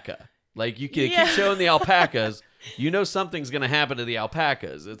alpaca. Like you keep showing the alpacas, something's gonna happen to the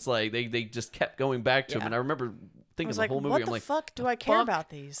alpacas. It's like they just kept going back to them, and I remember thinking the whole movie, what the fuck do I care about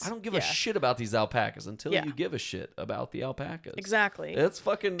these? I don't give a shit about these alpacas until you give a shit about the alpacas. Exactly. It's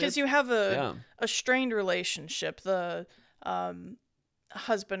fucking because you have a strained relationship. The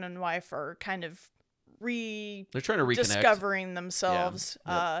husband and wife are kind of they're trying to reconnect, discovering themselves.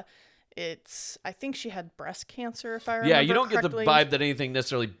 Yeah. I think she had breast cancer, if I remember. Yeah, you don't correctly. get the vibe that anything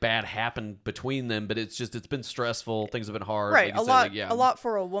necessarily bad happened between them, but it's been stressful. Things have been hard. Right, like a lot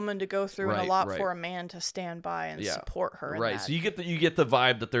for a woman to go through, and a lot for a man to stand by and support her. Right. So you get the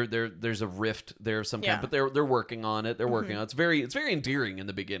vibe that there's a rift there of some kind, but they're working on it. They're working on it. It's very endearing in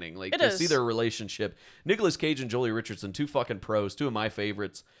the beginning. Like to see their relationship. Nicolas Cage and Jolie Richardson, two fucking pros, two of my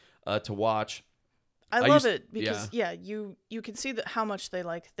favorites to watch. I love it because you can see that how much they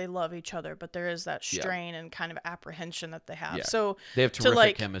love each other, but there is that strain and kind of apprehension that they have. Yeah. So they have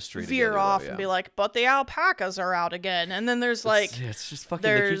terrific chemistry. Veer together, off though, and be like, but the alpacas are out again, and then there's it's just fucking.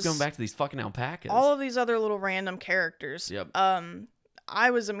 They keep going back to these fucking alpacas. All of these other little random characters. Yep.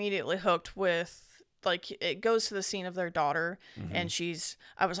 I was immediately hooked with. Like, it goes to the scene of their daughter, and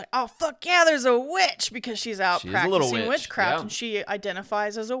I was like, oh, fuck yeah, there's a witch, because she's out practicing witchcraft, and she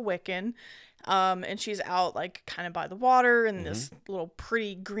identifies as a Wiccan, and she's out, like, kind of by the water in this little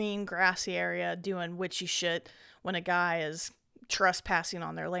pretty green grassy area doing witchy shit when a guy is trespassing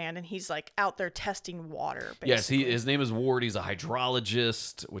on their land, and he's, like, out there testing water, basically. Yes, his name is Ward. He's a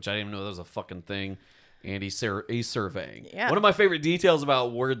hydrologist, which I didn't even know that was a fucking thing. and he's surveying. Yeah. One of my favorite details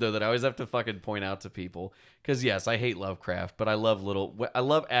about Word, though, that I always have to fucking point out to people, because yes, I hate Lovecraft, but I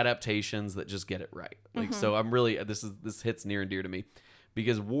love adaptations that just get it right. Like, so I'm really, this hits near and dear to me,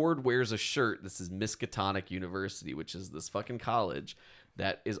 because Ward wears a shirt. This is Miskatonic University, which is this fucking college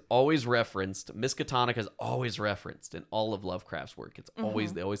that is always referenced. Miskatonic is always referenced in all of Lovecraft's work. It's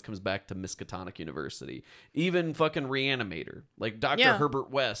always, it always comes back to Miskatonic University. Even fucking Reanimator, like Dr. Herbert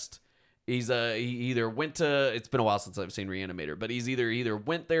West. He either went to, it's been a while since I've seen Reanimator, but he's either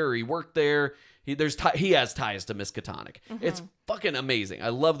went there or he worked there. He has ties to Miskatonic. It's fucking amazing. I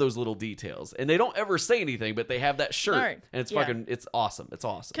love those little details, and they don't ever say anything, but they have that shirt, and it's fucking, it's awesome. It's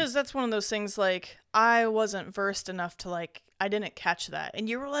awesome. Because that's one of those things, like, I wasn't versed enough to, like, I didn't catch that, and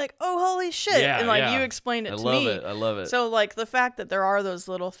you were like, "Oh, holy shit!" Yeah, and like you explained it to me. I love it. So like the fact that there are those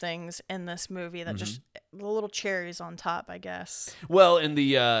little things in this movie that just the little cherries on top, I guess. Well, in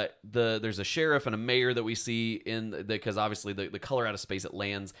there's a sheriff and a mayor that we see because obviously the color out of space, it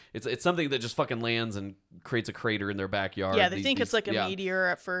lands. It's something that just fucking lands and creates a crater in their backyard. Yeah, they think it's like a meteor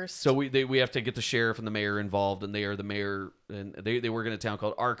at first. So we have to get the sheriff and the mayor involved, and they are the mayor, and they work in a town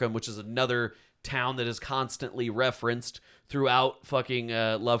called Arkham, which is another town that is constantly referenced throughout fucking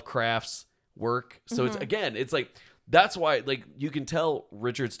Lovecraft's work. So it's like, that's why, like, you can tell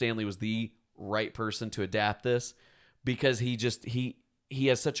Richard Stanley was the right person to adapt this, because he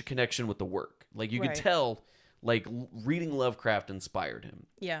has such a connection with the work. Like, you can tell, like, reading Lovecraft inspired him.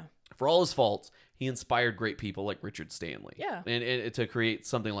 Yeah. For all his faults, he inspired great people like Richard Stanley. Yeah. And to create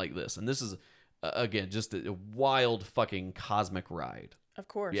something like this. And this is, again, just a wild fucking cosmic ride. Of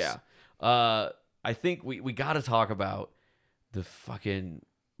course. Yeah. I think we got to talk about the fucking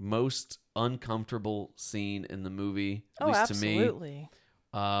most uncomfortable scene in the movie, at least absolutely.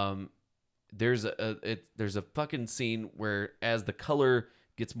 to me. There's a fucking scene where, as the color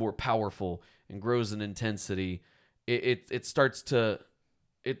gets more powerful and grows in intensity, it starts to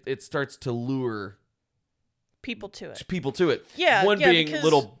lure people to it. Yeah. One being because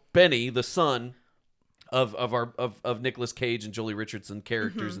little Benny, the son of Nicolas Cage and Jolie Richardson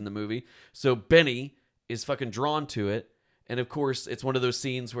characters in the movie. So Benny is fucking drawn to it, and of course it's one of those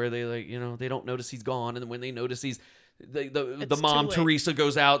scenes where they, like, they don't notice he's gone, and then when they notice the mom Teresa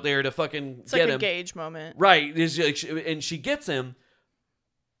goes out there to fucking get him. It's like a Gage moment, right? And she gets him,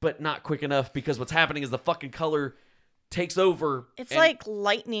 but not quick enough, because what's happening is the fucking color takes over. It's like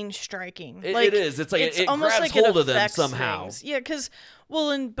lightning striking. It is. It's like it almost grabs like hold of them somehow. Things. Yeah, because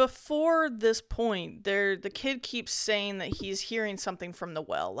and before this point, the kid keeps saying that he's hearing something from the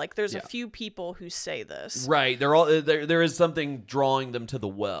well. Like, there's a few people who say this. Right. They're all there is something drawing them to the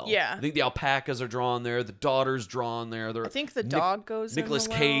well. Yeah. I think the alpacas are drawn there. The daughter's drawn there. I think the dog goes. Nicolas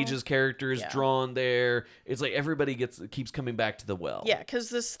in the Cage's well. character is drawn there. It's like everybody keeps coming back to the well. Yeah, because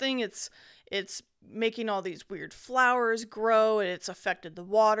this thing, it's making all these weird flowers grow, and it's affected the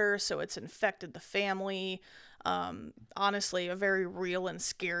water, so it's infected the family. Honestly, a very real and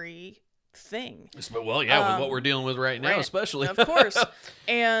scary thing. Well, with what we're dealing with right now, especially. Of course.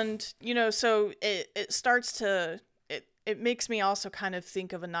 And, so it starts to, it makes me also kind of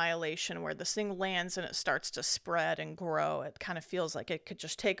think of Annihilation, where this thing lands and it starts to spread and grow. It kind of feels like it could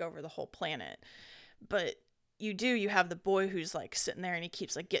just take over the whole planet. But you have the boy who's like sitting there and he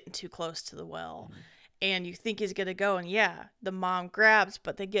keeps like getting too close to the well. And you think he's going to go, and the mom grabs,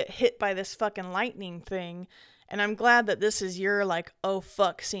 but they get hit by this fucking lightning thing. And I'm glad that this is your like, oh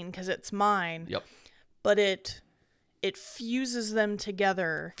fuck scene, because it's mine. Yep. But it fuses them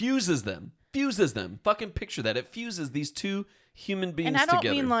together. Fuses them. Fucking picture that. It fuses these two human beings together. And I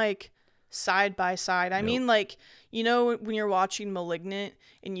don't mean like side by side. I mean like, when you're watching Malignant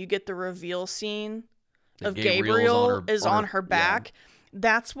and you get the reveal scene of Gabriel is on her back. Yeah.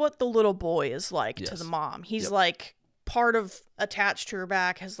 That's what the little boy is like to the mom. He's like part of attached to her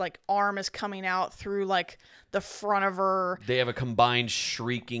back. His like arm is coming out through like the front of her. They have a combined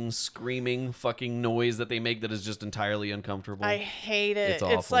shrieking, screaming fucking noise that they make that is just entirely uncomfortable. I hate it.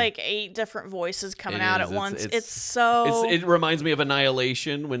 It's like 8 different voices coming out at once. It reminds me of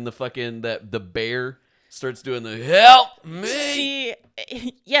Annihilation, when the fucking the bear starts doing the help me. See,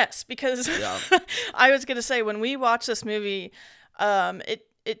 yes, because I was gonna say, when we watch this movie,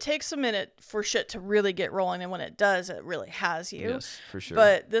 it takes a minute for shit to really get rolling, and when it does, it really has you. Yes, for sure.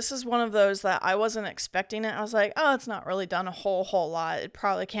 But this is one of those that I wasn't expecting it. I was like, oh, it's not really done a whole lot. It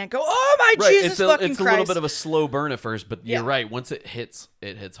probably can't go, oh my Jesus fucking Christ. It's a little bit of a slow burn at first, but you're right. Once it hits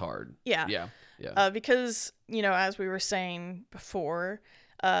hard. Yeah. Because, as we were saying before,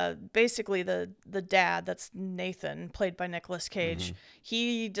 basically the dad, that's Nathan, played by Nicolas Cage,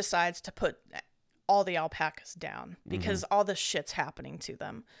 he decides to put all the alpacas down because all this shit's happening to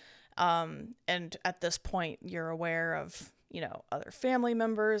them. And at this point, you're aware of, other family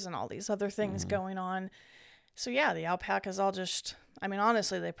members and all these other things going on. So yeah, the alpacas all just, I mean,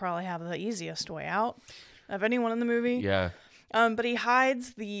 honestly, they probably have the easiest way out of anyone in the movie. Yeah. But he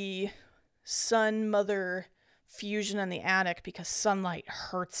hides the sun-mother fusion in the attic because sunlight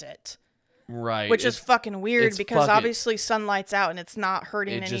hurts it. Right. Which is fucking weird because obviously sunlight's out and it's not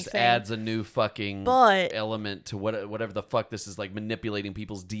hurting anything. It just adds a new fucking element to whatever the fuck this is, like manipulating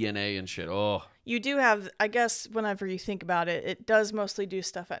people's DNA and shit. Oh. You do have, I guess, whenever you think about it, it does mostly do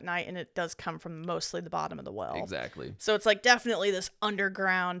stuff at night and it does come from mostly the bottom of the well. Exactly. So it's like definitely this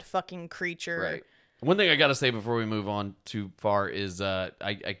underground fucking creature. Right. One thing I got to say before we move on too far is I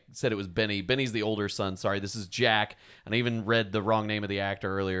said it was Benny. Benny's the older son. Sorry, this is Jack. And I even read the wrong name of the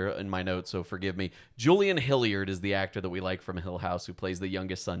actor earlier in my notes, so forgive me. Julian Hilliard is the actor that we like from Hill House who plays the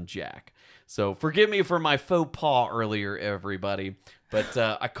youngest son, Jack. So forgive me for my faux pas earlier, everybody. But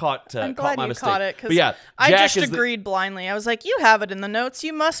I caught I'm caught glad my you mistake. caught it because yeah, I Jack just agreed blindly. I was like, you have it in the notes.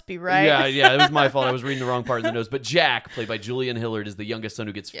 You must be right. Yeah, it was my fault. I was reading the wrong part of the notes. But Jack, played by Julian Hilliard, is the youngest son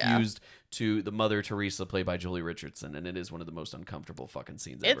who gets fused to the mother, Teresa, played by Julie Richardson. And it is one of the most uncomfortable fucking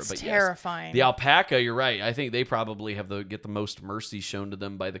scenes ever. It's but terrifying. Yes, the alpaca, you're right. I think they probably get the most mercy shown to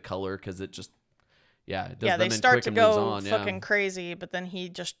them by the color because it just, it does them they in start quick to and moves go on. fucking crazy, but then he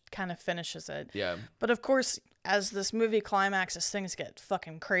just kind of finishes it. Yeah. But of course, as this movie climaxes, things get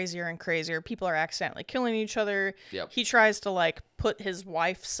fucking crazier and crazier. People are accidentally killing each other. Yep. He tries to like put his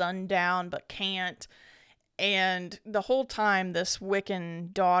wife's son down, but can't. And the whole time, this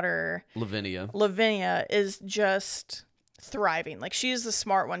Wiccan daughter, Lavinia, is just thriving. Like, she's the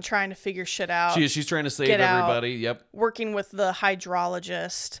smart one trying to figure shit out. She's trying to save everybody. Yep. Working with the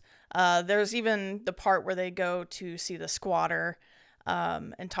hydrologist. There's even the part where they go to see the squatter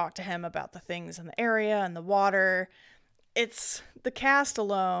and talk to him about the things in the area and the water. It's the cast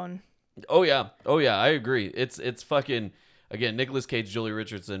alone. Oh yeah, I agree. It's fucking, again, Nicolas Cage, Julie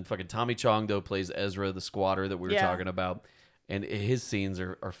Richardson, fucking Tommy Chong though plays Ezra the squatter that we were talking about, and his scenes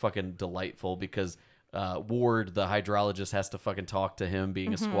are fucking delightful because Ward, the hydrologist, has to fucking talk to him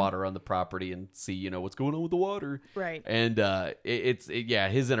being a squatter on the property and see, what's going on with the water. Right. And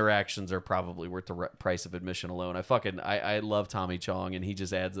his interactions are probably worth the price of admission alone. I love Tommy Chong, and he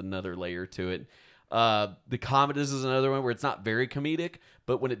just adds another layer to it. The comedy, this is another one where it's not very comedic,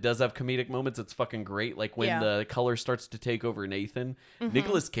 but when it does have comedic moments, it's fucking great. Like when the color starts to take over Nathan,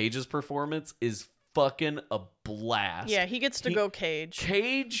 Nicolas Cage's performance is fucking a blast. Yeah, he gets to go Cage.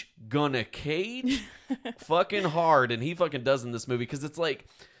 Cage fucking hard, and he fucking does in this movie because it's like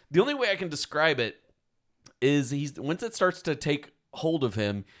the only way I can describe it is once it starts to take hold of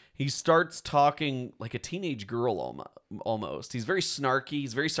him, he starts talking like a teenage girl almost. He's very snarky,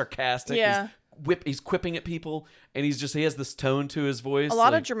 he's very sarcastic. Yeah. He's quipping at people, and he has this tone to his voice. A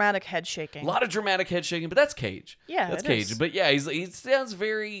lot of dramatic head shaking. But that's Cage. Yeah, that's Cage. But yeah, he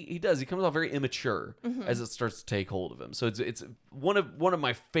comes off very immature as it starts to take hold of him. So it's one of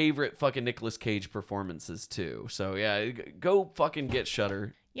my favorite fucking Nicolas Cage performances too. So yeah, go fucking get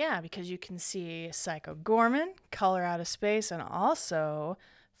Shudder. Yeah, because you can see Psycho Gorman, Color Out of Space, and also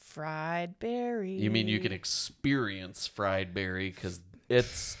Fried Berry. You mean you can experience Fried Berry because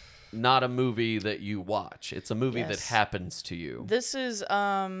it's not a movie that you watch. It's a movie that happens to you. This is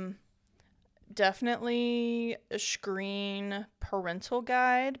definitely a screen parental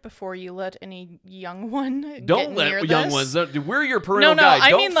guide before you let any young one Don't get let near young this. ones. We're your parental guide.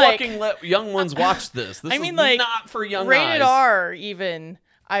 Don't fucking let young ones watch this. This is not for young rated eyes. R even.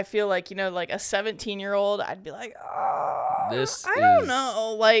 I feel like, like a 17-year-old, I'd be like, oh, I don't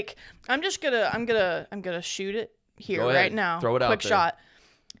know. Like, I'm gonna shoot it here right now. Throw it out Quick there. shot.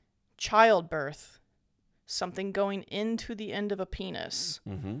 Childbirth. Something going into the end of a penis.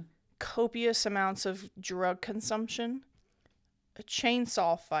 Copious amounts of drug consumption. A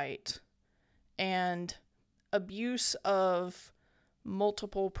chainsaw fight. And abuse of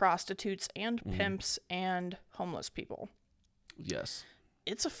multiple prostitutes and pimps and homeless people. Yes.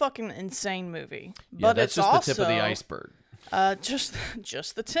 It's a fucking insane movie. Yeah, But that's it's just also the tip of the iceberg.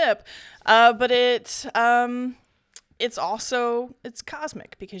 Just the tip. But it's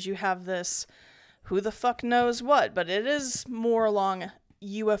cosmic because you have this who the fuck knows what, but it is more along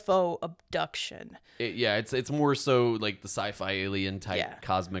UFO abduction. It's more so like the sci-fi alien type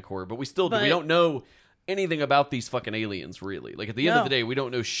cosmic horror, but we don't know anything about these fucking aliens, really. Like, at the end of the day, we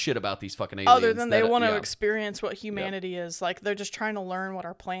don't know shit about these fucking aliens. Other than they want to experience what humanity is. Like, they're just trying to learn what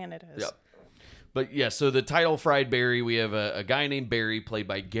our planet is. Yep. But, yeah, so the title, Fried Barry, we have a guy named Barry, played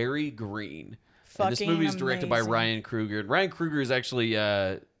by Gary Green. And this movie is directed by Ryan Kruger. And Ryan Kruger is actually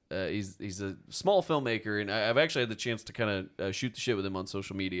he's a small filmmaker, and I've actually had the chance to kind of shoot the shit with him on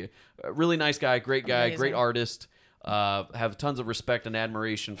social media. Really nice guy, great guy, Amazing. great artist. Have tons of respect and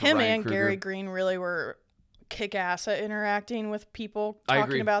admiration for Him Ryan and Coogler. Gary Green really were kick-ass at interacting with people I talking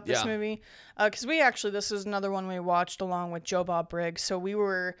agree. about this Yeah. movie. Because this is another one we watched along with Joe Bob Briggs. So we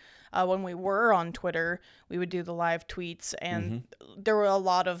were, when we were on Twitter, we would do the live tweets, and there were a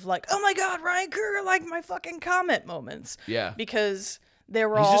lot of like, oh my God, Ryan Coogler, like my fucking comment moments. Yeah. Because they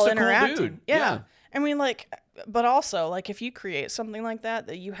were He's all just a cool interacting. dude. Yeah. Yeah. I mean, like, but also, like, if you create something like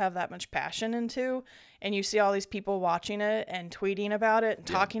that you have that much passion into, and you see all these people watching it and tweeting about it and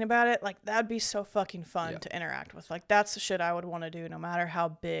talking about it, like, that'd be so fucking fun to interact with. Like, that's the shit I would want to do no matter how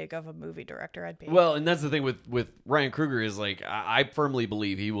big of a movie director I'd be. Well, and that's the thing with Ryan Coogler is, like, I firmly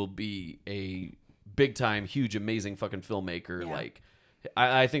believe he will be a big-time, huge, amazing fucking filmmaker. Yeah. Like,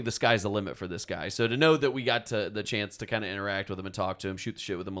 I think the sky's the limit for this guy. So to know that we got the chance to kind of interact with him and talk to him, shoot the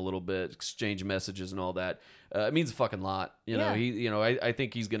shit with him a little bit, exchange messages and all that, it means a fucking lot. You know, I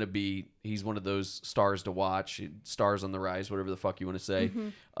think he's one of those stars to watch, stars on the rise, whatever the fuck you want to say.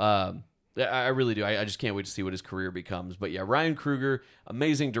 I really do. I just can't wait to see what his career becomes. But yeah, Ryan Coogler,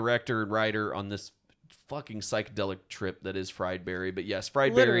 amazing director and writer on this fucking psychedelic trip that is Fried Barry. But yes,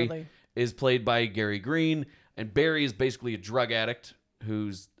 Fried Barry Literally. is played by Gary Green, and Barry is basically a drug addict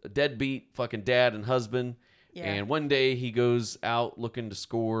who's a deadbeat fucking dad and husband. Yeah. And one day he goes out looking to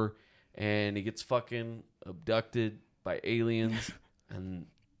score, and he gets fucking abducted by aliens, and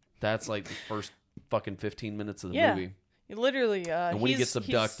that's like the first fucking 15 minutes of the movie. Literally, And when he gets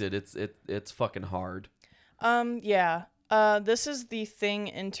abducted, it's fucking hard. This is the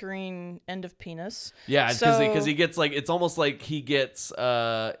Thing entering End of Penis. Yeah, because So- he gets like, it's almost like he gets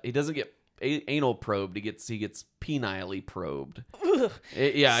he doesn't get anal probed. He gets penile probed. A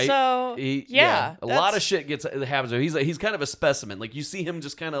lot of shit happens. He's kind of a specimen. Like, you see him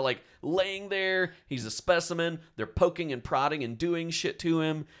just kind of like laying there. He's a specimen. They're poking and prodding and doing shit to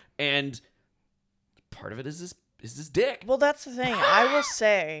him, and part of it is his dick. Well, that's the thing. I will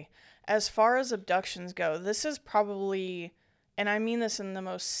say, as far as abductions go, this is probably, and I mean this in the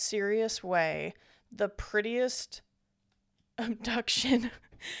most serious way, the prettiest abduction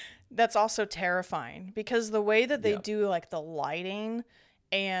that's also terrifying, because the way that they do like the lighting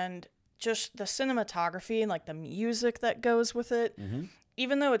and just the cinematography and like the music that goes with it,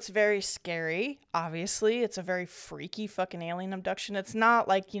 even though it's very scary, obviously it's a very freaky fucking alien abduction. It's not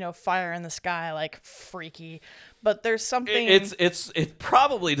like, fire in the sky, like freaky, but there's something. It's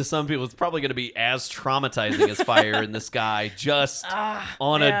probably, to some people, it's probably going to be as traumatizing as Fire in the Sky, just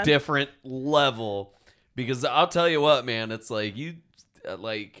on a different level. Because I'll tell you what, man, it's like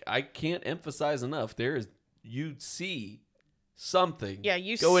I can't emphasize enough. You see something. Yeah,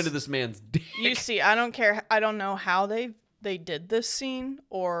 you go into this man's dick. You see, I don't care. I don't know how they did this scene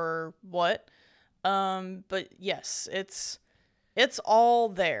or what. But yes, it's all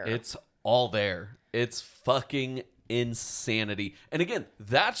there. It's all there. It's fucking insanity. And again,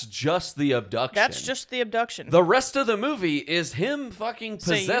 that's just the abduction. That's just the abduction. The rest of the movie is him fucking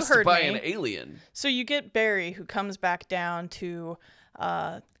possessed by an alien. So you get Barry, who comes back down to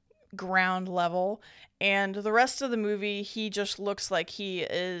ground level, and the rest of the movie, he just looks like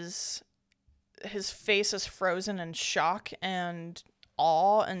his face is frozen in shock and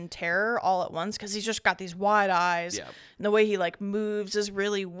awe and terror all at once, because he's just got these wide eyes. Yeah. And the way he like moves is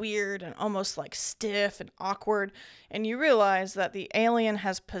really weird and almost like stiff and awkward. And you realize that the alien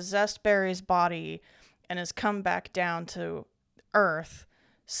has possessed Barry's body and has come back down to Earth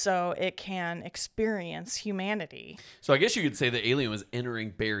so it can experience humanity. So I guess you could say the alien was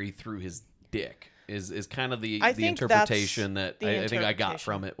entering Barry through his dick. Is kind of the think interpretation that that's the I think I got interpretation.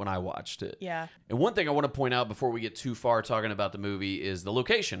 from it when I watched it. Yeah. And one thing I want to point out before we get too far talking about the movie is the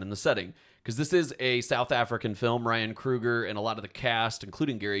location and the setting. Because this is a South African film. Ryan Coogler and a lot of the cast,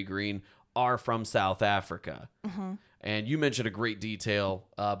 including Gary Green, are from South Africa. And you mentioned a great detail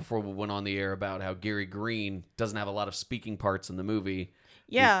before we went on the air about how Gary Green doesn't have a lot of speaking parts in the movie.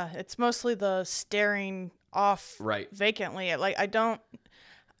 Yeah, it's mostly the staring off vacantly. Like,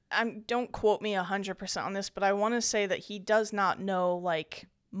 don't quote me 100% on this, but I want to say that he does not know like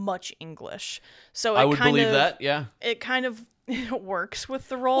much English. So I would believe that. Yeah, it kind of works with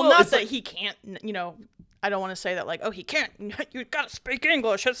the role. Well, Not it's that like, he can't. I don't want to say that like, oh, he can't. You gotta speak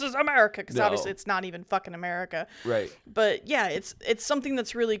English. This is America, because obviously it's not even fucking America. right. But yeah, it's something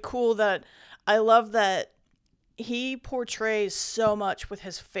that's really cool that I love that he portrays so much with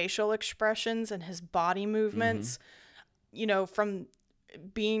his facial expressions and his body movements. From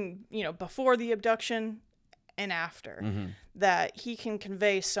being, before the abduction and after, Mm-hmm. that he can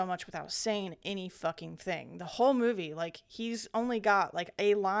convey so much without saying any fucking thing. The whole movie, like, he's only got like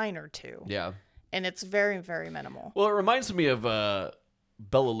a line or two. Yeah. And it's very, very minimal. Well, it reminds me of Bela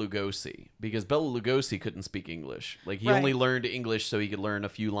Lugosi, because Bela Lugosi couldn't speak English. Like, he only learned English so he could learn a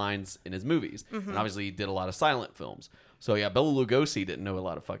few lines in his movies. And obviously he did a lot of silent films. So yeah, Bela Lugosi didn't know a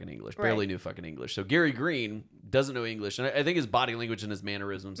lot of fucking English, barely knew fucking English. So Gary Green doesn't know English. And I think his body language and his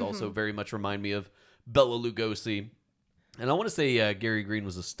mannerisms also very much remind me of Bela Lugosi. And I want to say Gary Green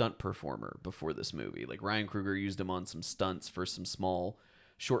was a stunt performer before this movie. Like, Ryan Coogler used him on some stunts for some small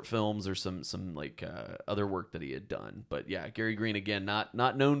short films or some like other work that he had done. But yeah, Gary Green, again,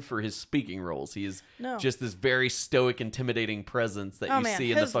 not known for his speaking roles. He's just this very stoic, intimidating presence that you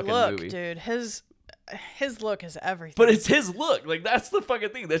see in the fucking movie. Dude, his look is everything. But it's his look. Like, that's the fucking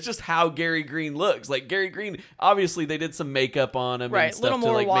thing. That's just how Gary Green looks. Like, Gary Green, obviously they did some makeup on him and stuff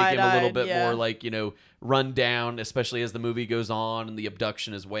to like make him a little bit more like, you know, run down, especially as the movie goes on and the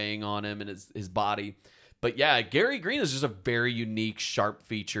abduction is weighing on him and his body. But yeah, Gary Green is just a very unique,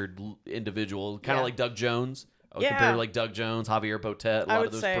 sharp-featured individual, kind of like Doug Jones. I would compare like Doug Jones, Javier Botet, a lot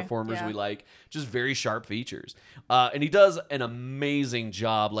of those performers we like. Just very sharp features. And he does an amazing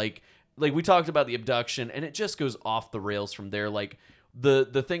job. Like we talked about the abduction, and it just goes off the rails from there. Like,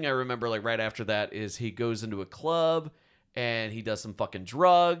 the thing I remember, like, right after that is he goes into a club, and he does some fucking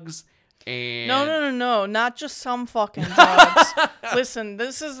drugs. And No, not just some fucking drugs. Listen,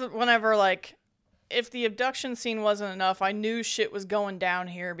 this is whenever, like, if the abduction scene wasn't enough, I knew shit was going down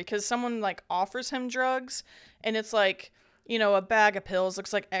here, because someone, like, offers him drugs, and it's like, you know, a bag of pills,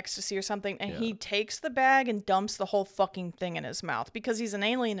 looks like ecstasy or something, and he takes the bag and dumps the whole fucking thing in his mouth because he's an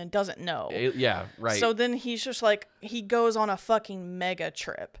alien and doesn't know. Yeah, right. So then he's just like, he goes on a fucking mega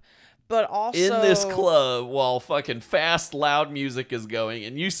trip. But also in this club while fucking fast, loud music is going,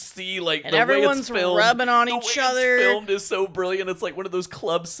 and you see like and the everyone's way it's filmed, rubbing on the each way other. It's filmed is so brilliant. It's like one of those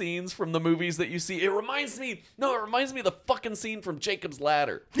club scenes from the movies that you see. It reminds me of the fucking scene from Jacob's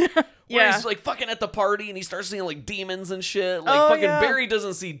Ladder. Where he's like fucking at the party and he starts seeing like demons and shit. Like Barry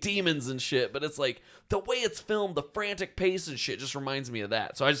doesn't see demons and shit, but it's like the way it's filmed, the frantic pace and shit just reminds me of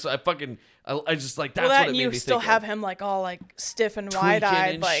that. So I just like that's well, what it made and me you still think have of. him like all like stiff and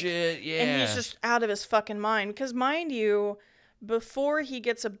wide-eyed, and like shit, yeah. and he's just out of his fucking mind. Because mind you, before he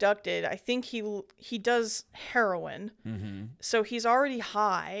gets abducted, I think he does heroin, so he's already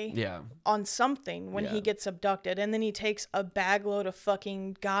high on something when he gets abducted, and then he takes a bag load of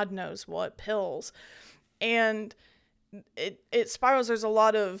fucking God knows what pills, and it spirals. There's a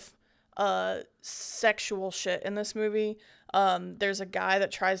lot of sexual shit in this movie. There's a guy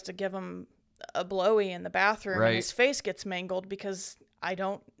that tries to give him a blowy in the bathroom, and his face gets mangled because I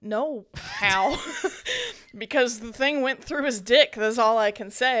don't know how. Because the thing went through his dick. That's all I can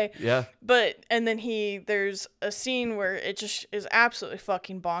say. Yeah. And then there's a scene where it just is absolutely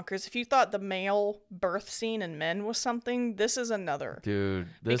fucking bonkers. If you thought the male birth scene in Men was something, this is another. Dude,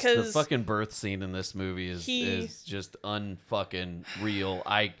 the fucking birth scene in this movie is just unfucking real.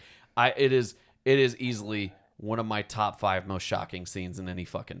 It is easily one of my top 5 most shocking scenes in any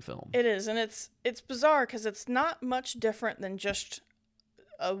fucking film. It is, and it's bizarre because it's not much different than just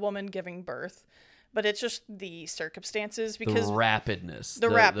a woman giving birth, but it's just the circumstances, because the rapidness,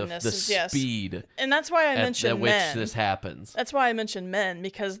 the speed, and that's why I mentioned at which this happens. That's why I mentioned Men,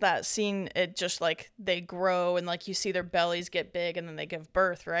 because that scene, it just like they grow and like you see their bellies get big and then they give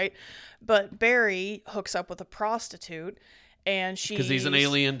birth, right? But Barry hooks up with a prostitute. And because he's an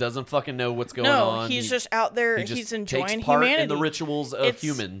alien, doesn't fucking know what's going on. No, he's just out there. He's enjoying takes part humanity in the rituals of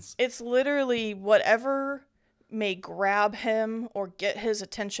humans. It's literally whatever may grab him or get his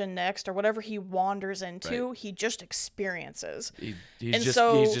attention next, or whatever he wanders into, he just experiences. He's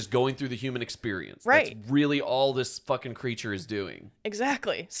just going through the human experience. Right. That's really all this fucking creature is doing.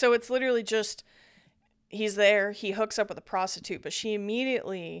 Exactly. So it's literally just he's there. He hooks up with a prostitute, but she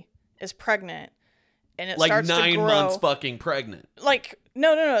immediately is pregnant. And it starts to grow. 9 months fucking pregnant. Like,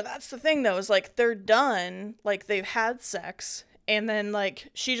 no. That's the thing, though, is like they're done. Like, they've had sex. And then, like,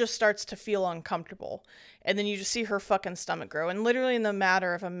 she just starts to feel uncomfortable. And then you just see her fucking stomach grow. And literally in the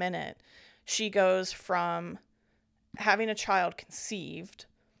matter of a minute, she goes from having a child conceived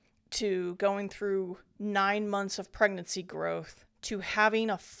to going through 9 months of pregnancy growth to having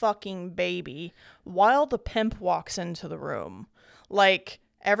a fucking baby while the pimp walks into the room. Like,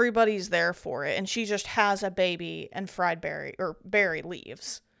 everybody's there for it, and she just has a baby, and Barry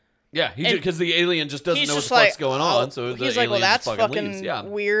leaves. Yeah, because the alien just doesn't know what the fuck's going on, so he's like, well, that's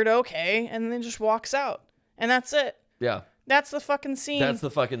fucking weird, okay, and then just walks out, and that's it. Yeah. That's the fucking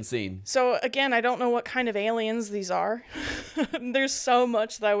scene. So, again, I don't know what kind of aliens these are. There's so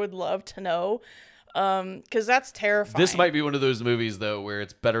much that I would love to know. Because that's terrifying. This might be one of those movies, though, where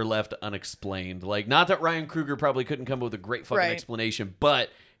it's better left unexplained. Like, not that Ryan Coogler probably couldn't come up with a great fucking explanation, but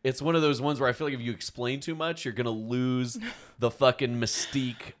it's one of those ones where I feel like if you explain too much, you're going to lose the fucking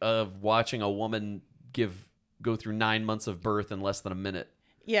mystique of watching a woman go through 9 months of birth in less than a minute.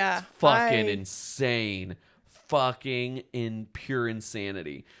 Yeah. It's fucking insane. Fucking in pure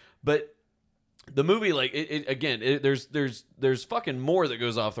insanity. But the movie, like, there's fucking more that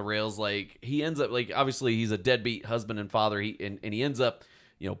goes off the rails. Like, he ends up, like, obviously he's a deadbeat husband and father. And he ends up,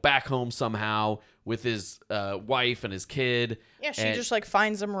 back home somehow with his wife and his kid. Yeah, she just like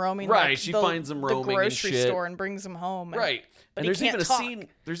finds him roaming. Right, like, she finds him roaming the grocery and shit. store and brings him home. Right. But and there's he can't even talk. a scene.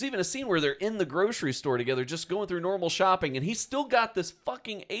 There's even a scene where they're in the grocery store together, just going through normal shopping, and he's still got this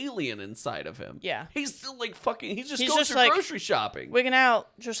fucking alien inside of him. Yeah. He's still like fucking. He's He's going just, through like, grocery shopping. Wigging out,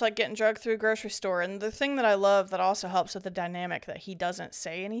 just like getting drugged through a grocery store. And the thing that I love that also helps with the dynamic that he doesn't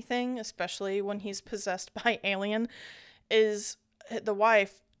say anything, especially when he's possessed by alien, is the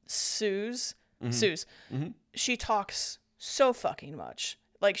wife, Suze. She talks so fucking much.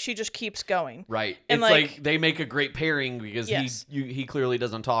 Like, she just keeps going. Right. And it's like they make a great pairing because Yes. he clearly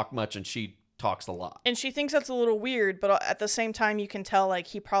doesn't talk much and she talks a lot. And she thinks that's a little weird, but at the same time, you can tell, like,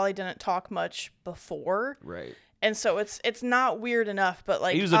 he probably didn't talk much before. Right. And so it's not weird enough, but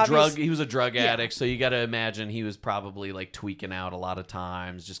like He was a drug addict, so you got to imagine he was probably like tweaking out a lot of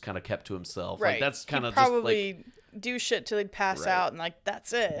times, just kind of kept to himself. Right. Like that's kind of probably just like do shit till he'd pass out, and like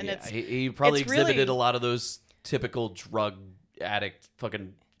that's it. And it's he probably it's exhibited really, a lot of those typical drug addict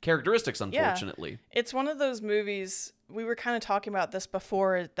fucking characteristics, unfortunately. It's one of those movies, we were kind of talking about this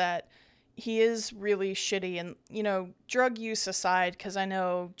before, that he is really shitty. And, drug use aside, because I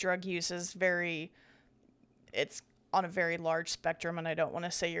know drug use is it's on a very large spectrum, and I don't want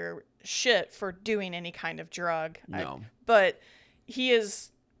to say you're shit for doing any kind of drug. No. But he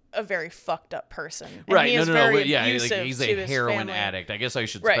is a very fucked up person. And Right. he No, is no, very no. Yeah, abusive he's to a his heroin family. addict. I guess I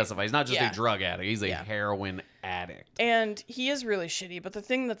should Right. specify. He's not just Yeah. a drug addict. He's a Yeah. heroin addict. And he is really shitty. But the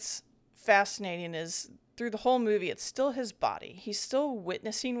thing that's fascinating is through the whole movie, it's still his body. He's still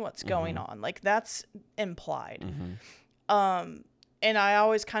witnessing what's going on. Like, that's implied. And I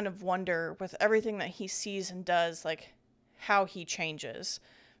always kind of wonder, with everything that he sees and does, like, how he changes.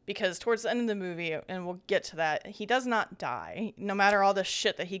 Because towards the end of the movie, and we'll get to that, he does not die, no matter all the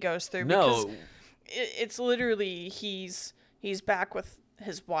shit that he goes through. No. Because it's literally, he's back with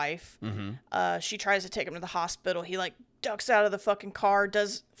his wife. She tries to take him to the hospital. He, like, ducks out of the fucking car,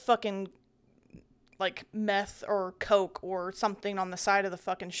 does fucking, like, meth or coke or something on the side of the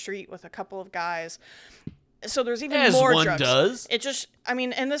fucking street with a couple of guys. So there's even As more one drugs. does. It just, I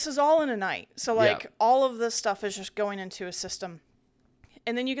mean, and this is all in a night. So, like, all of this stuff is just going into a system.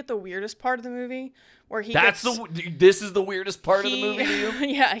 And then you get the weirdest part of the movie where This is the weirdest part of the movie to you?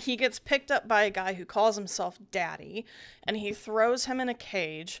 Yeah, he gets picked up by a guy who calls himself Daddy, and he throws him in a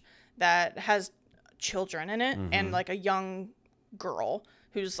cage that has children in it and, like, a young girl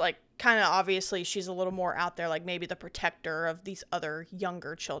who's, like, kind of obviously she's a little more out there, like maybe the protector of these other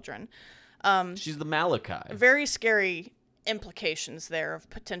younger children. She's the Malachi. Very scary implications there of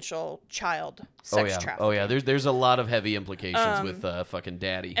potential child sex trafficking. Oh yeah, there's a lot of heavy implications with fucking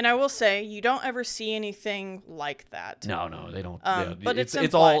Daddy. And I will say, you don't ever see anything like that. No, they don't. But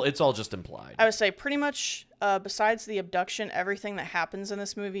it's all just implied. I would say pretty much, besides the abduction, everything that happens in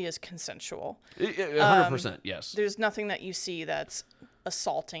this movie is consensual. 100%, yes. There's nothing that you see that's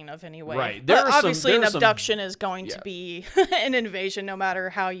assaulting of any way. Right. But obviously an abduction is going to be an invasion no matter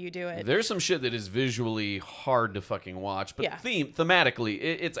how you do it. There's some shit that is visually hard to fucking watch, but thematically,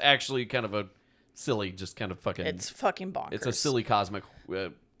 it's actually kind of a silly, just kind of fucking... It's fucking bonkers. It's a silly cosmic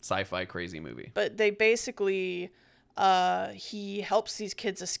sci-fi crazy movie. But they basically... he helps these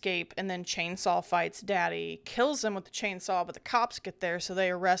kids escape and then chainsaw fights Daddy, kills him with the chainsaw, but the cops get there, so they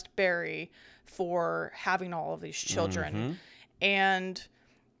arrest Barry for having all of these children. And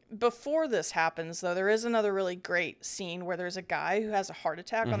before this happens, though, there is another really great scene where there's a guy who has a heart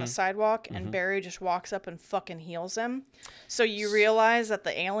attack on the sidewalk, and Barry just walks up and fucking heals him. So you realize that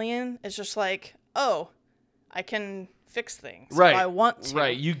the alien is just like, oh, I can fix things if I want to.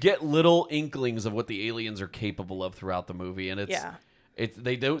 Right. You get little inklings of what the aliens are capable of throughout the movie, and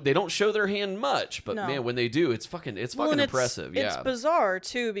they don't show their hand much, but man, when they do, it's fucking impressive. It's bizarre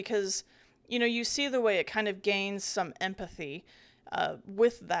too, because you see the way it kind of gains some empathy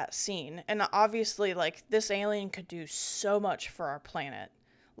with that scene, and obviously, like, this alien could do so much for our planet.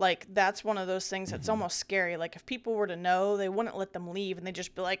 Like, that's one of those things that's almost scary. Like, if people were to know, they wouldn't let them leave, and they'd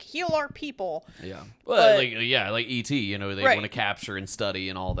just be like, heal our people. Yeah. Well, like E.T., they want to capture and study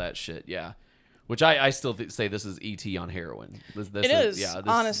and all that shit, yeah. Which I still say this is E.T. on heroin. This It is, yeah.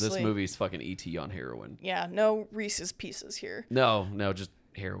 honestly. This movie's fucking E.T. on heroin. Yeah, no Reese's Pieces here. No, just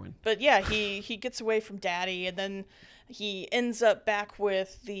heroin. But yeah, he gets away from Daddy, and then he ends up back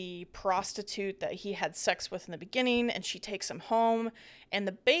with the prostitute that he had sex with in the beginning, and she takes him home, and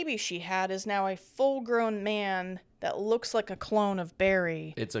the baby she had is now a full-grown man that looks like a clone of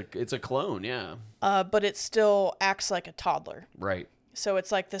Barry. It's a clone, yeah. But it still acts like a toddler. Right. So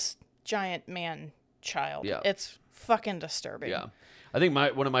it's like this giant man child. Yeah. It's fucking disturbing. Yeah. I think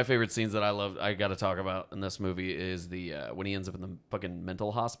one of my favorite scenes that I got to talk about in this movie is the when he ends up in the fucking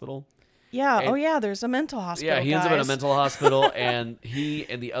mental hospital. Yeah. And, oh yeah, there's a mental hospital. Yeah, he ends up in a guys. mental hospital, and he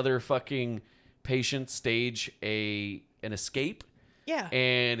and the other fucking patients stage an escape. Yeah.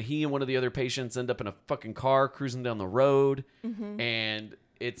 And he and one of the other patients end up in a fucking car cruising down the road, and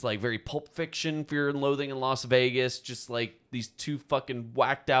it's like very Pulp Fiction, Fear and Loathing in Las Vegas, just like these two fucking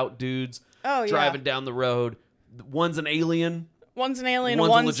whacked out dudes driving down the road. One's an alien. One's an alien. One's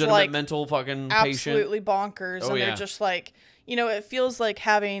one's a legitimate like mental fucking patient. absolutely bonkers, and they're just like, it feels like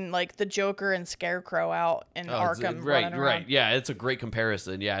having like the Joker and Scarecrow out in Arkham running around. Right. Yeah, it's a great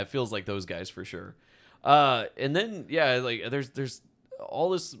comparison. Yeah, it feels like those guys for sure. And then like there's all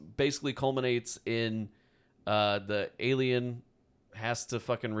this basically culminates in the alien has to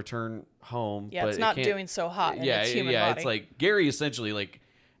fucking return home. Yeah, but it's not doing so hot in its human body. It's like Gary essentially, like,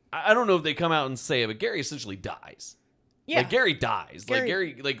 I don't know if they come out and say it, but Gary essentially dies. Yeah. Like, Gary dies. Like,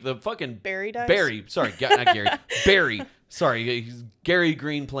 Gary, like, the fucking... Barry dies? Barry. Sorry, not Gary. Barry. Sorry, he's Gary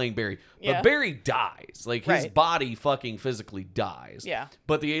Green playing Barry. But Barry dies. Like, his body fucking physically dies. Yeah.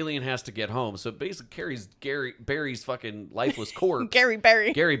 But the alien has to get home. So it basically carries Barry's fucking lifeless corpse. Gary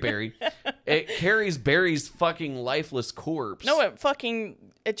Barry. It carries Barry's fucking lifeless corpse. No,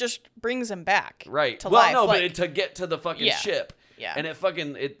 it just brings him back. Right. To life. No, but to get to the fucking ship. Yeah. And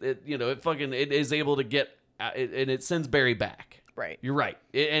it is able to get, and it sends Barry back. Right. You're right.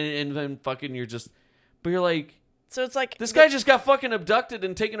 And then fucking but you're like, so it's like this guy just got fucking abducted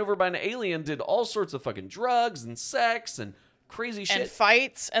and taken over by an alien, did all sorts of fucking drugs and sex and crazy shit. And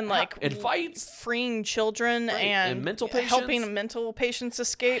fights and freeing children and mental patients. Helping mental patients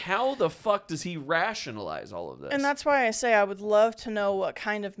escape. How the fuck does he rationalize all of this? And that's why I say I would love to know what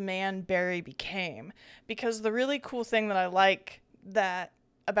kind of man Barry became. Because the really cool thing that I like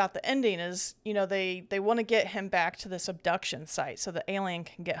about the ending is, they want to get him back to this abduction site so the alien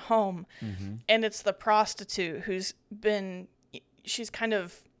can get home. Mm-hmm. And it's the prostitute she's kind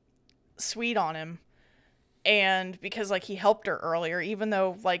of sweet on him. And because like he helped her earlier, even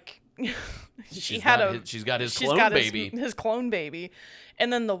though like she's got his clone baby.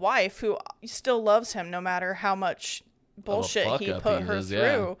 And then the wife, who still loves him no matter how much bullshit he put her through.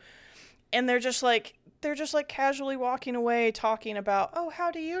 Yeah. And they're just like casually walking away talking about, oh,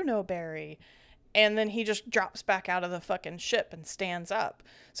 how do you know Barry? And then he just drops back out of the fucking ship and stands up.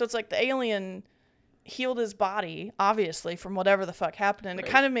 So it's like the alien healed his body, obviously, from whatever the fuck happened. And it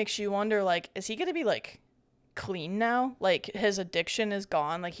kind of makes you wonder, like, is he going to be, like, clean now? Like, his addiction is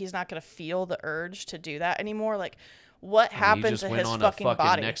gone. Like, he's not going to feel the urge to do that anymore. Like, what happened to his fucking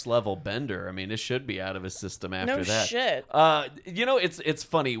body? Next level bender. I mean, it should be out of his system after that. No shit. It's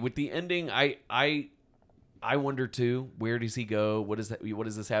funny with the ending. I wonder too, where does he go? What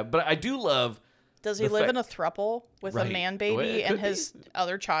does this have? But I do love. Does he live in a thruple with a man baby and his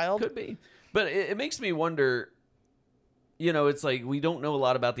other child? Could be. But it makes me wonder, it's like we don't know a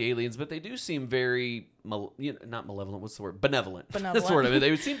lot about the aliens, but they do seem very, not malevolent, what's the word? Benevolent. That's the word of it.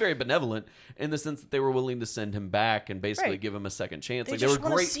 They would seem very benevolent in the sense that they were willing to send him back and basically give him a second chance. They were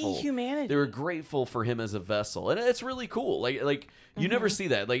grateful. See humanity. They were grateful for him as a vessel. And it's really cool. Like you never see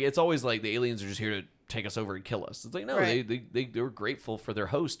that. Like, it's always like the aliens are just here to take us over and kill us. It's like, no, they were grateful for their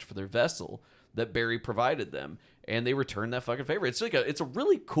host, for their vessel that Barry provided them, and they returned that fucking favor. It's like it's a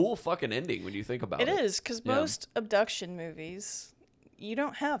really cool fucking ending when you think about it. It is, because most abduction movies, you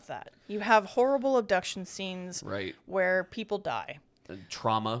don't have that. You have horrible abduction scenes where people die. And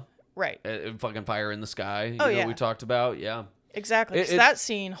trauma. Right. And fucking Fire in the Sky. We talked about. Yeah. Exactly. Because that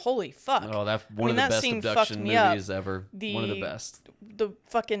scene, holy fuck. Oh, that's one of the best abduction movies ever. One of the best. The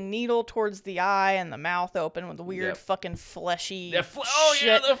fucking needle towards the eye and the mouth open with the weird fucking fleshy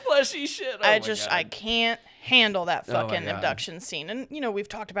shit. The fleshy shit. I can't handle that fucking abduction scene. And, we've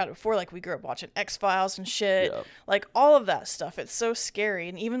talked about it before. Like, we grew up watching X-Files and shit. Yep. Like, all of that stuff. It's so scary.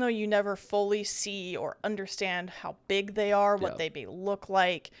 And even though you never fully see or understand how big they are, what they may look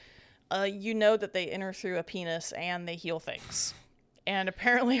like, you know that they enter through a penis and they heal things. And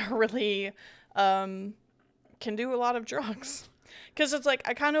apparently are really can do a lot of drugs. Because it's like,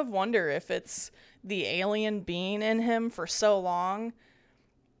 I kind of wonder if it's the alien being in him for so long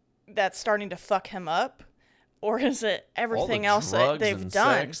that's starting to fuck him up? Or is it everything else that drugs they've and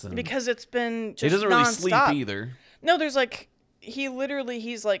done? sex and- Because it's been just He doesn't really sleep nonstop. either. No, there's like,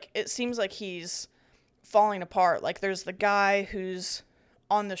 he's like, it seems like he's falling apart. Like there's the guy who's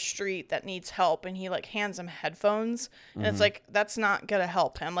on the street that needs help, and he like hands him headphones, and it's like, that's not gonna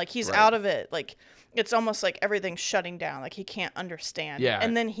help him. Like he's Right. out of it. Like it's almost like everything's shutting down. Like he can't understand. Yeah.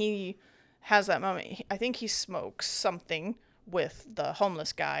 And then he has that moment. I think he smokes something with the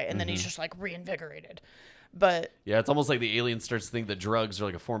homeless guy, and then he's just like reinvigorated. But Yeah, it's almost like the alien starts to think that drugs are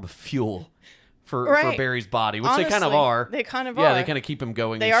like a form of fuel for Right. Barry's body, which they kind of honestly, are. They kind of Yeah, are. they kind of keep him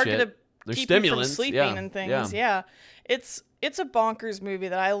going. They and are shit. gonna They're keep you from stimulants. sleeping yeah. and things. Yeah. It's a bonkers movie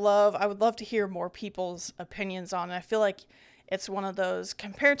that I love. I would love to hear more people's opinions on it. I feel like it's one of those,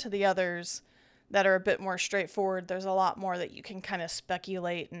 compared to the others that are a bit more straightforward, there's a lot more that you can kind of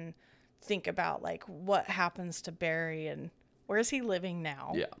speculate and think about, like what happens to Barry and where's he living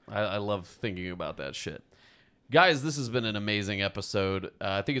now. Yeah, I love thinking about that shit. Guys, this has been an amazing episode.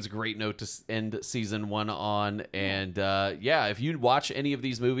 I think it's a great note to end season 1 on. And yeah, if you watch any of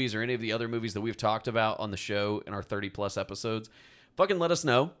these movies or any of the other movies that we've talked about on the show in our 30+ episodes, fucking let us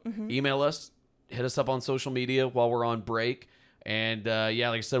know. Email us. Hit us up on social media while we're on break. And yeah,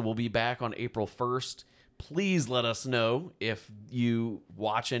 like I said, we'll be back on April 1st. Please let us know if you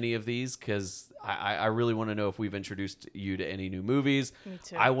watch any of these, because I really want to know if we've introduced you to any new movies. Me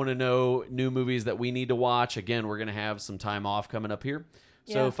too. I want to know new movies that we need to watch. Again, we're going to have some time off coming up here.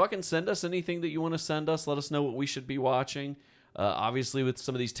 So Yeah. fucking send us anything that you want to send us. Let us know what we should be watching. Obviously, with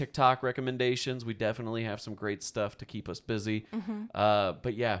some of these TikTok recommendations, we definitely have some great stuff to keep us busy.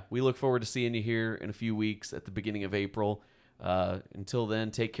 But yeah, we look forward to seeing you here in a few weeks at the beginning of April. Until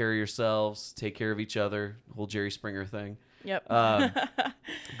then, take care of yourselves, take care of each other, whole Jerry Springer thing. Yep.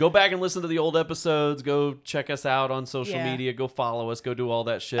 Go back and listen to the old episodes. Go check us out on social Yeah. media. Go follow us. Go do all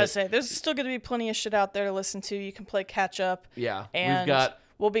that shit. I say there's still going to be plenty of shit out there to listen to. You can play catch up. Yeah, And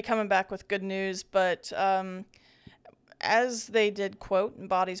we'll be coming back with good news. But as they did quote in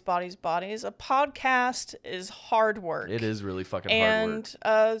Bodies, Bodies, Bodies, a podcast is hard work. it is really fucking hard work.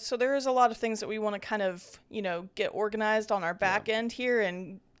 And so there is a lot of things that we want to kind of, get organized on our back end here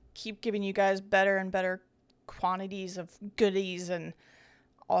and keep giving you guys better and better quantities of goodies and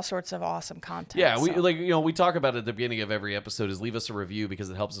all sorts of awesome content. Yeah, we So- we talk about it at the beginning of every episode is leave us a review because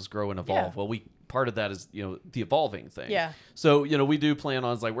it helps us grow and evolve. Yeah. Well, part of that is the evolving thing. Yeah. So we do plan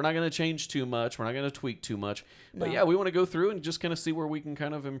on we're not going to change too much, we're not going to tweak too much, but No. yeah, we want to go through and just kind of see where we can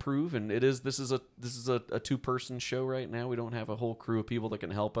kind of improve. And this is a 2-person show right now. We don't have a whole crew of people that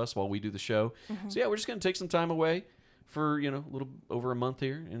can help us while we do the show. Mm-hmm. So yeah, we're just going to take some time away for a little over a month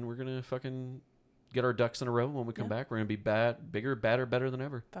here, and we're going to fucking get our ducks in a row. When we come back, we're going to be bigger, badder, better than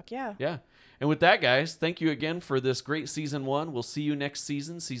ever. Fuck yeah. Yeah. And with that, guys, thank you again for this great season 1. We'll see you next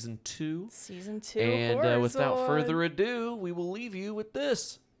season 2. Season 2. And without Horizon. further ado, we will leave you with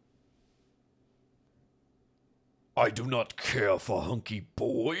this. I do not care for hunky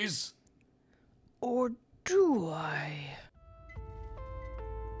boys. Or do I?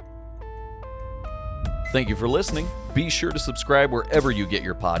 Thank you for listening. Be sure to subscribe wherever you get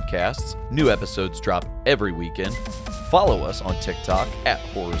your podcasts. New episodes drop every weekend. Follow us on TikTok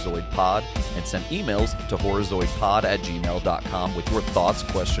 @HorrorzoidPod and send emails to horrorzoidpod@gmail.com with your thoughts,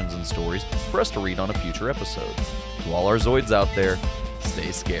 questions, and stories for us to read on a future episode. To all our Zoids out there,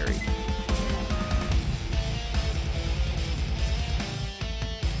 stay scary.